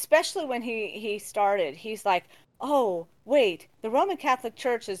 especially when he started, he's like, oh wait, the Roman Catholic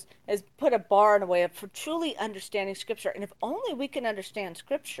Church has put a bar in a way for truly understanding Scripture, and if only we can understand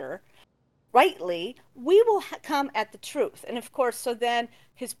Scripture rightly, we will come at the truth. And of course, so then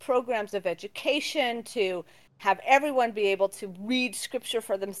his programs of education to have everyone be able to read Scripture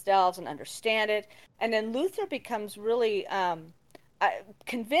for themselves and understand it. And then Luther becomes really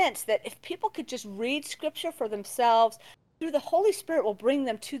convinced that if people could just read Scripture for themselves, through the Holy Spirit will bring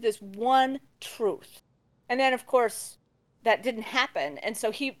them to this one truth. And then, of course, that didn't happen. And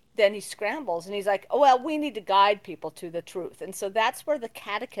so he scrambles and he's like, oh, well, we need to guide people to the truth. And so that's where the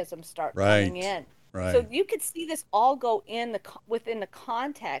catechism starts coming in. Right. So you could see this all go within the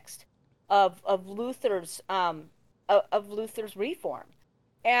context of Luther's reform.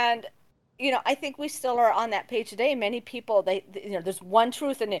 And I think we still are on that page today. Many people, there's one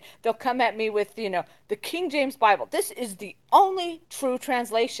truth, and they'll come at me with, the King James Bible. This is the only true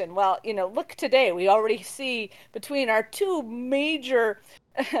translation. Well, look today, we already see between our two major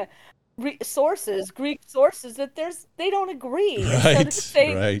sources, Greek sources, that they don't agree. Right, and so to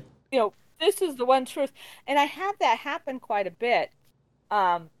say, right. This is the one truth. And I have that happen quite a bit.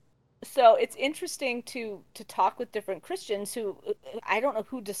 So it's interesting to talk with different Christians who, I don't know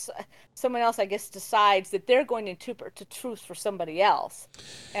who, someone else, I guess, decides that they're going to interpret the truth for somebody else.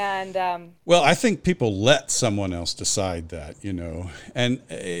 And well, I think people let someone else decide that, and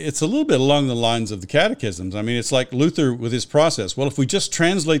it's a little bit along the lines of the catechisms. I mean, it's like Luther with his process. Well, if we just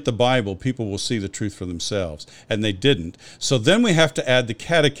translate the Bible, people will see the truth for themselves, and they didn't. So then we have to add the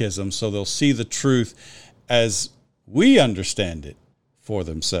catechism so they'll see the truth as we understand it for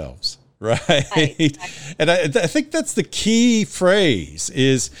themselves, right? Exactly. And I think that's the key phrase,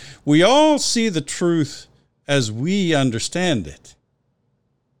 is we all see the truth as we understand it.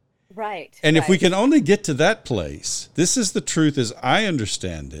 Right. And if we can only get to that place, this is the truth as I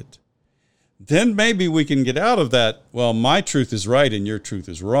understand it, then maybe we can get out of that, well, my truth is right and your truth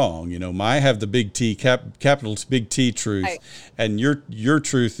is wrong. I have the big T, capital big T truth, right. And your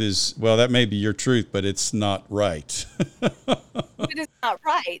truth is, well, that may be your truth, but it's not right. It is not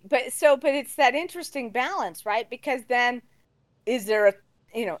right. But it's that interesting balance, right? Because then is there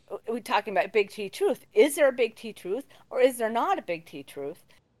we're talking about big T truth. Is there a big T truth, or is there not a big T truth?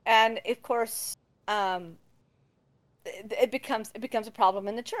 And of course, it becomes a problem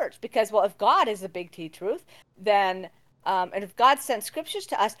in the church, because, well, if God is the big T truth, then and if God sent scriptures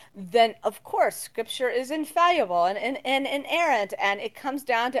to us, then of course scripture is infallible and inerrant, and it comes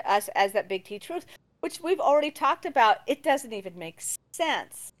down to us as that big T truth, which we've already talked about. It doesn't even make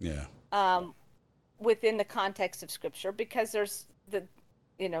sense. Yeah. Within the context of scripture, because there's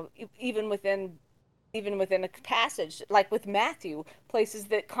even within a passage, like with Matthew, places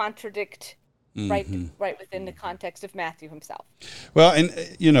that contradict. Mm-hmm. Right within the context of Matthew himself. Well, and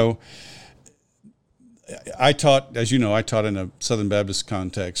I taught, as you know, in a Southern Baptist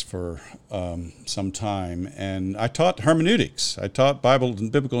context for some time, and I taught hermeneutics. I taught Bible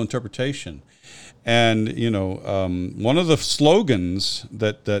and biblical interpretation, and one of the slogans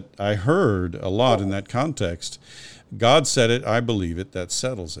that I heard a lot in that context, God said it, I believe it, that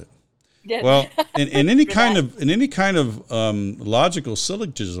settles it. Yeah. Well, in any kind of logical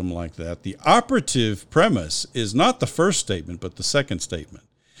syllogism like that, the operative premise is not the first statement, but the second statement.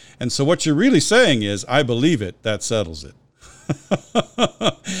 And so what you're really saying is, I believe it, that settles it.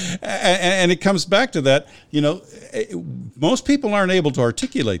 and it comes back to that, most people aren't able to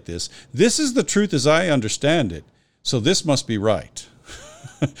articulate this. This is the truth as I understand it, so this must be right.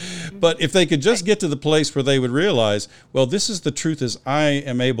 But if they could just get to the place where they would realize, well, this is the truth as I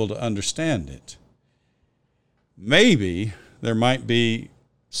am able to understand it, maybe there might be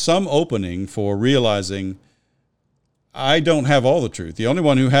some opening for realizing I don't have all the truth. The only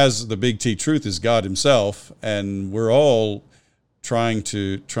one who has the big T truth is God himself, and we're all trying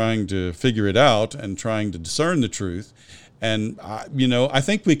to figure it out and trying to discern the truth. And I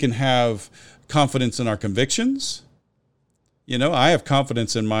think we can have confidence in our convictions. I have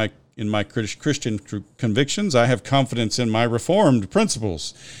confidence in my Christian convictions. I have confidence in my Reformed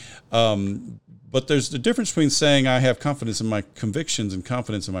principles. But there's a difference between saying I have confidence in my convictions and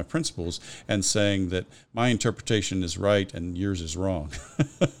confidence in my principles, and saying that my interpretation is right and yours is wrong.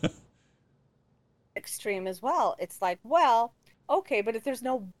 Extreme as well. It's like, well, okay, but if there's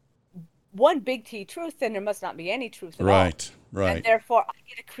no one big T truth, then there must not be any truth at all. Right. And therefore, I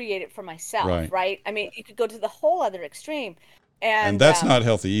get to create it for myself, right? I mean, you could go to the whole other extreme. And that's not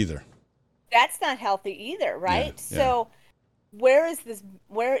healthy either. That's not healthy either, right? Yeah. So where is this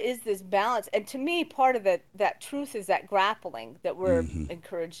balance? And to me, part of that truth is that grappling that we're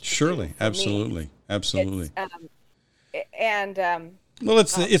encouraged to Surely, do. Absolutely. Well,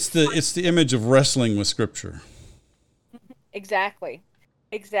 it's the image of wrestling with Scripture. Exactly.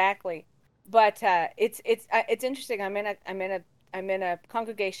 But it's interesting. I'm in a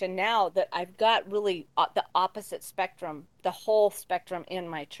congregation now that I've got really the opposite spectrum, the whole spectrum in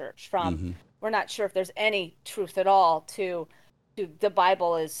my church. From we're not sure if there's any truth at all to the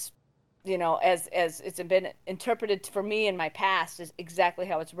Bible is, as it's been interpreted for me in my past, is exactly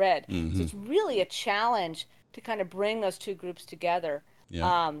how it's read. So it's really a challenge to kind of bring those two groups together.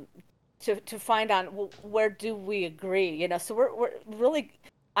 Yeah. To find out, well, where do we agree? So we're really,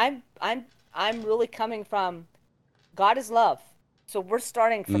 I'm really coming from God is love. So we're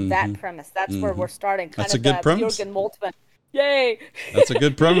starting from that premise. That's where we're starting. That's a good premise. Jürgen Moltmann. Yay! That's a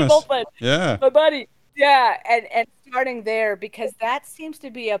good premise. Moltmann, yeah. my buddy. Yeah, and starting there because that seems to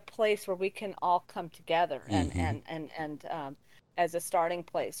be a place where we can all come together and as a starting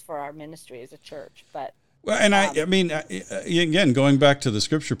place for our ministry as a church. But Well, and I mean, again, going back to the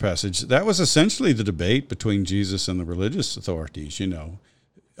scripture passage, that was essentially the debate between Jesus and the religious authorities.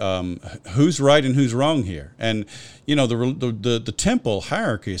 Who's right and who's wrong here? And the temple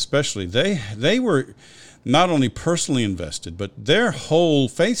hierarchy, especially, they were not only personally invested, but their whole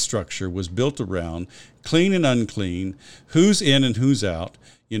faith structure was built around clean and unclean, who's in and who's out,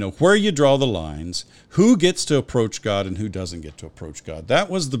 where you draw the lines, who gets to approach God and who doesn't get to approach God. That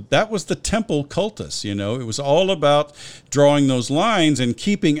was the temple cultus. It was all about drawing those lines and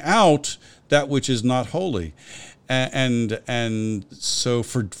keeping out that which is not holy. And so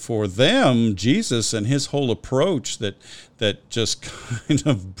for them, Jesus and his whole approach that just kind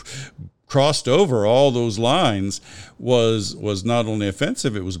of crossed over all those lines was not only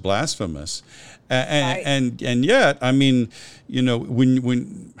offensive, it was blasphemous. And yet, I mean,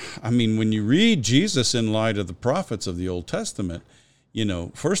 when you read Jesus in light of the prophets of the Old Testament,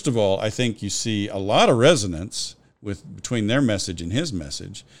 first of all, I think you see a lot of resonance between their message and his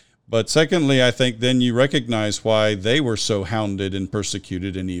message. But secondly, I think then you recognize why they were so hounded and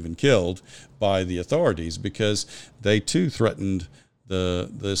persecuted and even killed by the authorities, because they too threatened the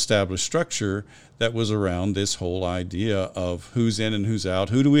established structure that was around this whole idea of who's in and who's out,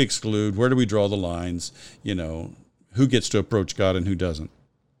 who do we exclude, where do we draw the lines, who gets to approach God and who doesn't.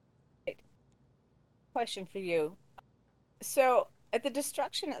 Question for you. So at the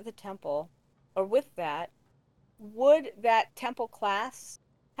destruction of the temple, or with that, would that temple class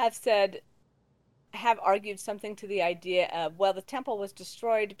have argued something to the idea of, well, the temple was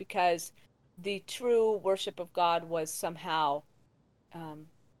destroyed because the true worship of God was somehow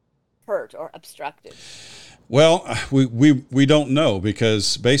hurt or obstructed? Well, we don't know,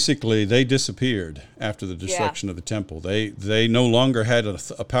 because basically they disappeared after the destruction of the temple. They no longer had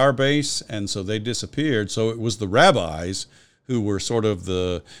a power base, and so they disappeared. So it was the rabbis who were sort of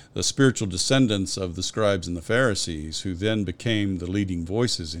the spiritual descendants of the scribes and the Pharisees, who then became the leading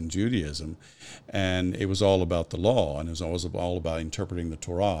voices in Judaism. And it was all about the law, and it was always all about interpreting the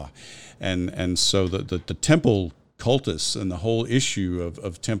Torah. And so the temple cultus and the whole issue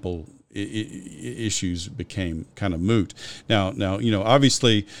of temple issues became kind of moot. Now,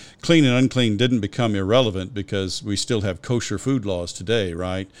 obviously, clean and unclean didn't become irrelevant because we still have kosher food laws today,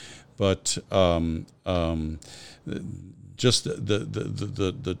 right? But just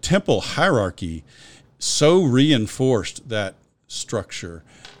the temple hierarchy so reinforced that structure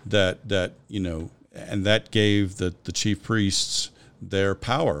that and that gave the chief priests their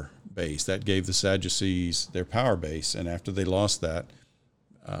power base. That gave the Sadducees their power base, and after they lost that,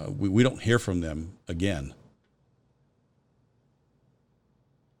 we don't hear from them again.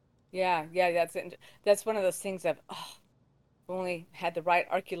 Yeah, that's one of those things of, only had the right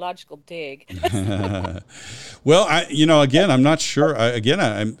archaeological dig. Well, I'm not sure.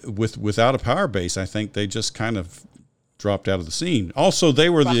 I'm without a power base. I think they just kind of dropped out of the scene. Also, they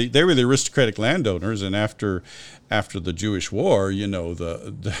were the aristocratic landowners, and after the Jewish War,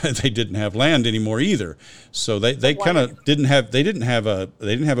 they didn't have land anymore either. So they kind of didn't have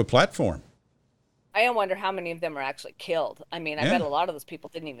a platform. I wonder how many of them are actually killed. I mean, I bet a lot of those people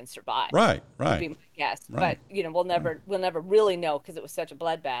didn't even survive. Right. Would be my guess. Right. But we'll never really know because it was such a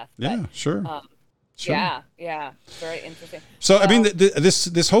bloodbath. Yeah, but, sure. Sure. Yeah, very interesting. So, I mean,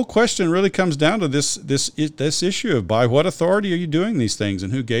 this whole question really comes down to this issue of, by what authority are you doing these things,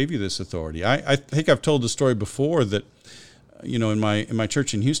 and who gave you this authority? I think I've told the story before that, in my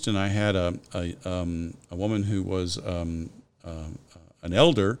church in Houston, I had a woman who was an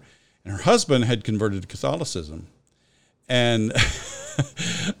elder, and her husband had converted to Catholicism, and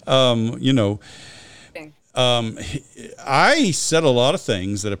I said a lot of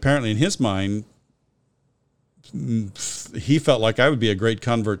things that apparently in his mind, he felt like I would be a great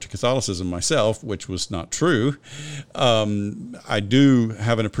convert to Catholicism myself, which was not true. I do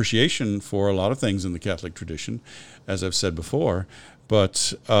have an appreciation for a lot of things in the Catholic tradition, as I've said before.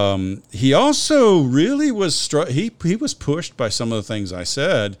 But he also really was he was pushed by some of the things I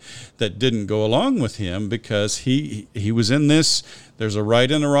said that didn't go along with him, because he was in this, there's a right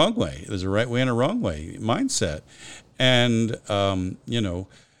and a wrong way. There's a right way and a wrong way mindset. And,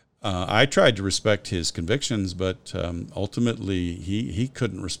 I tried to respect his convictions, but ultimately he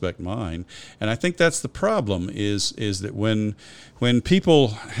couldn't respect mine. And I think that's the problem is that when people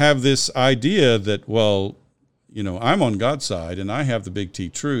have this idea that, well, I'm on God's side and I have the big T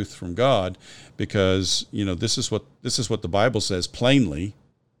truth from God because, this is what the Bible says plainly.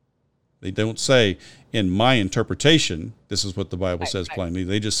 They don't say in my interpretation, this is what the Bible says plainly.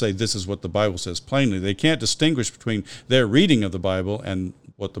 They just say this is what the Bible says plainly. They can't distinguish between their reading of the Bible and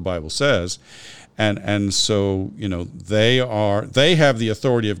what the Bible says. And so, they have the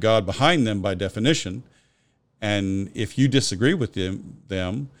authority of God behind them by definition. And if you disagree with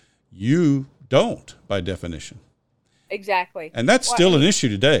them, you don't by definition. Exactly. And that's still an issue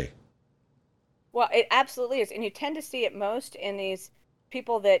today. Well, it absolutely is. And you tend to see it most in these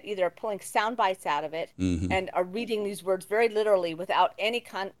people that either are pulling sound bites out of it and are reading these words very literally without any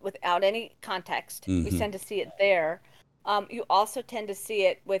context. We tend to see it there. You also tend to see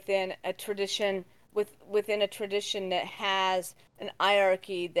it within a tradition that has an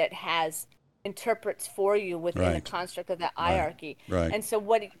hierarchy that interprets for you within the construct of that hierarchy. Right. And so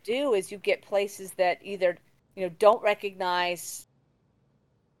what you do is you get places that either don't recognize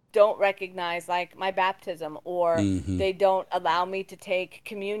like my baptism, or they don't allow me to take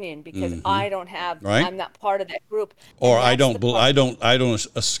communion because I don't have I'm not part of that group, or I don't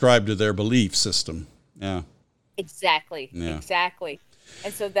ascribe to their belief system. Exactly.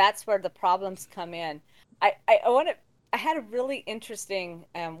 And so that's where the problems come in. I had a really interesting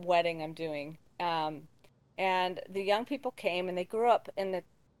wedding I'm doing, and the young people came and they grew up in the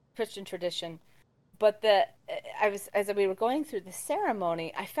Christian tradition. But as we were going through the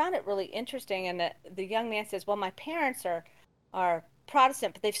ceremony, I found it really interesting. And the young man says, "Well, my parents are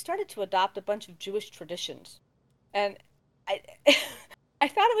Protestant, but they've started to adopt a bunch of Jewish traditions." And I I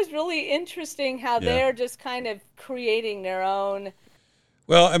thought it was really interesting how they're just kind of creating their own.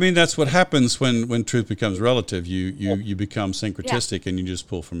 Well, I mean, that's what happens when truth becomes relative. You become syncretistic and you just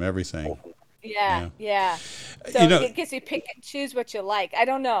pull from everything. Yeah. So it gets you pick and choose what you like. I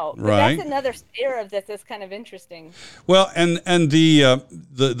don't know. But that's another era of this that's kind of interesting. Well, and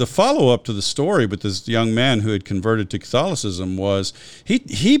the follow-up to the story with this young man who had converted to Catholicism was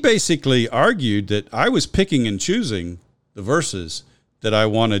he basically argued that I was picking and choosing the verses that I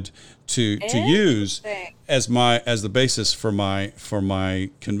wanted to use as the basis for my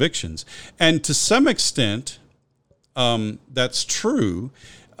convictions. And to some extent, that's true.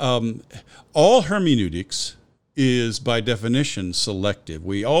 All hermeneutics is by definition selective.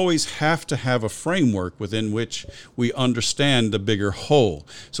 We always have to have a framework within which we understand the bigger whole.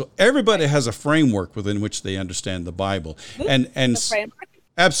 So everybody has a framework within which they understand the Bible. And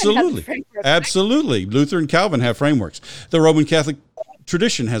absolutely. Luther and Calvin have frameworks. The Roman Catholic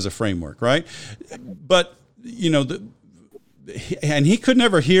tradition has a framework, right? But and he could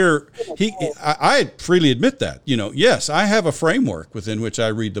never hear. I freely admit that. Yes, I have a framework within which I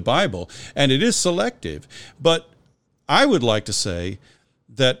read the Bible, and it is selective. But I would like to say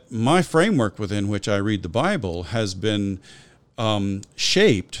that my framework within which I read the Bible has been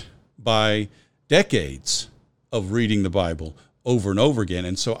shaped by decades of reading the Bible over and over again,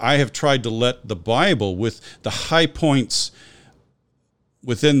 and so I have tried to let the Bible, with the high points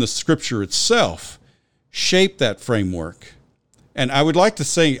within the Scripture itself, shape that framework. And I would like to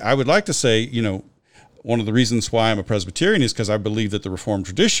say, one of the reasons why I'm a Presbyterian is because I believe that the Reformed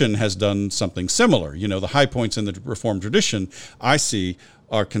tradition has done something similar. The high points in the Reformed tradition I see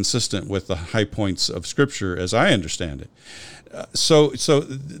are consistent with the high points of Scripture as I understand it. So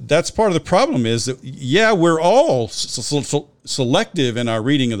that's part of the problem is that, we're all selective in our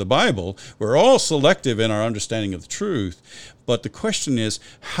reading of the Bible. We're all selective in our understanding of the truth. But the question is,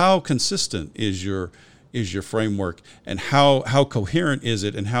 how consistent is your framework, and how coherent is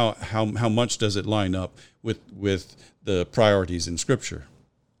it, and how much does it line up with the priorities in Scripture?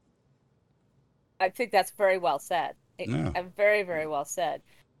 I think that's very well said. Very, very well said.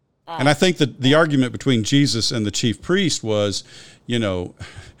 And I think that the argument between Jesus and the chief priest was,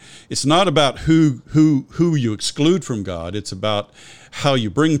 it's not about who you exclude from God. It's about how you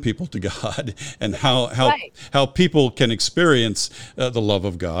bring people to God, and how people can experience the love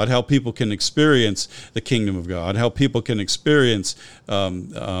of God, how people can experience the kingdom of God, how people can experience the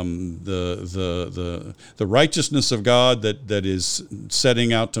righteousness of God that is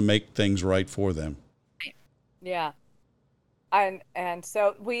setting out to make things right for them. Yeah. And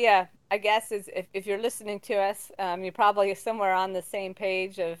so we, I guess, if you're listening to us, you're probably somewhere on the same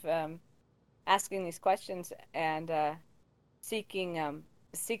page of asking these questions and seeking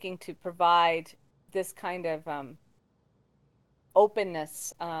to provide this kind of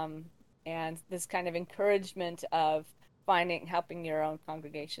openness and this kind of encouragement of helping your own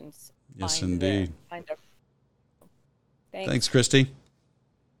congregations. Yes, indeed. Thanks, Christy.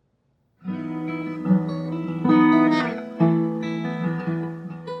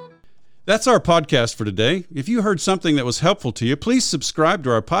 That's our podcast for today. If you heard something that was helpful to you, please subscribe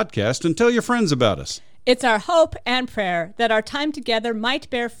to our podcast and tell your friends about us. It's our hope and prayer that our time together might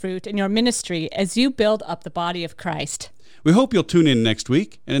bear fruit in your ministry as you build up the body of Christ. We hope you'll tune in next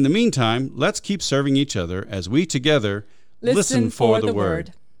week. And in the meantime, let's keep serving each other as we together listen for the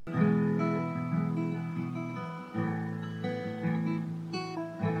word.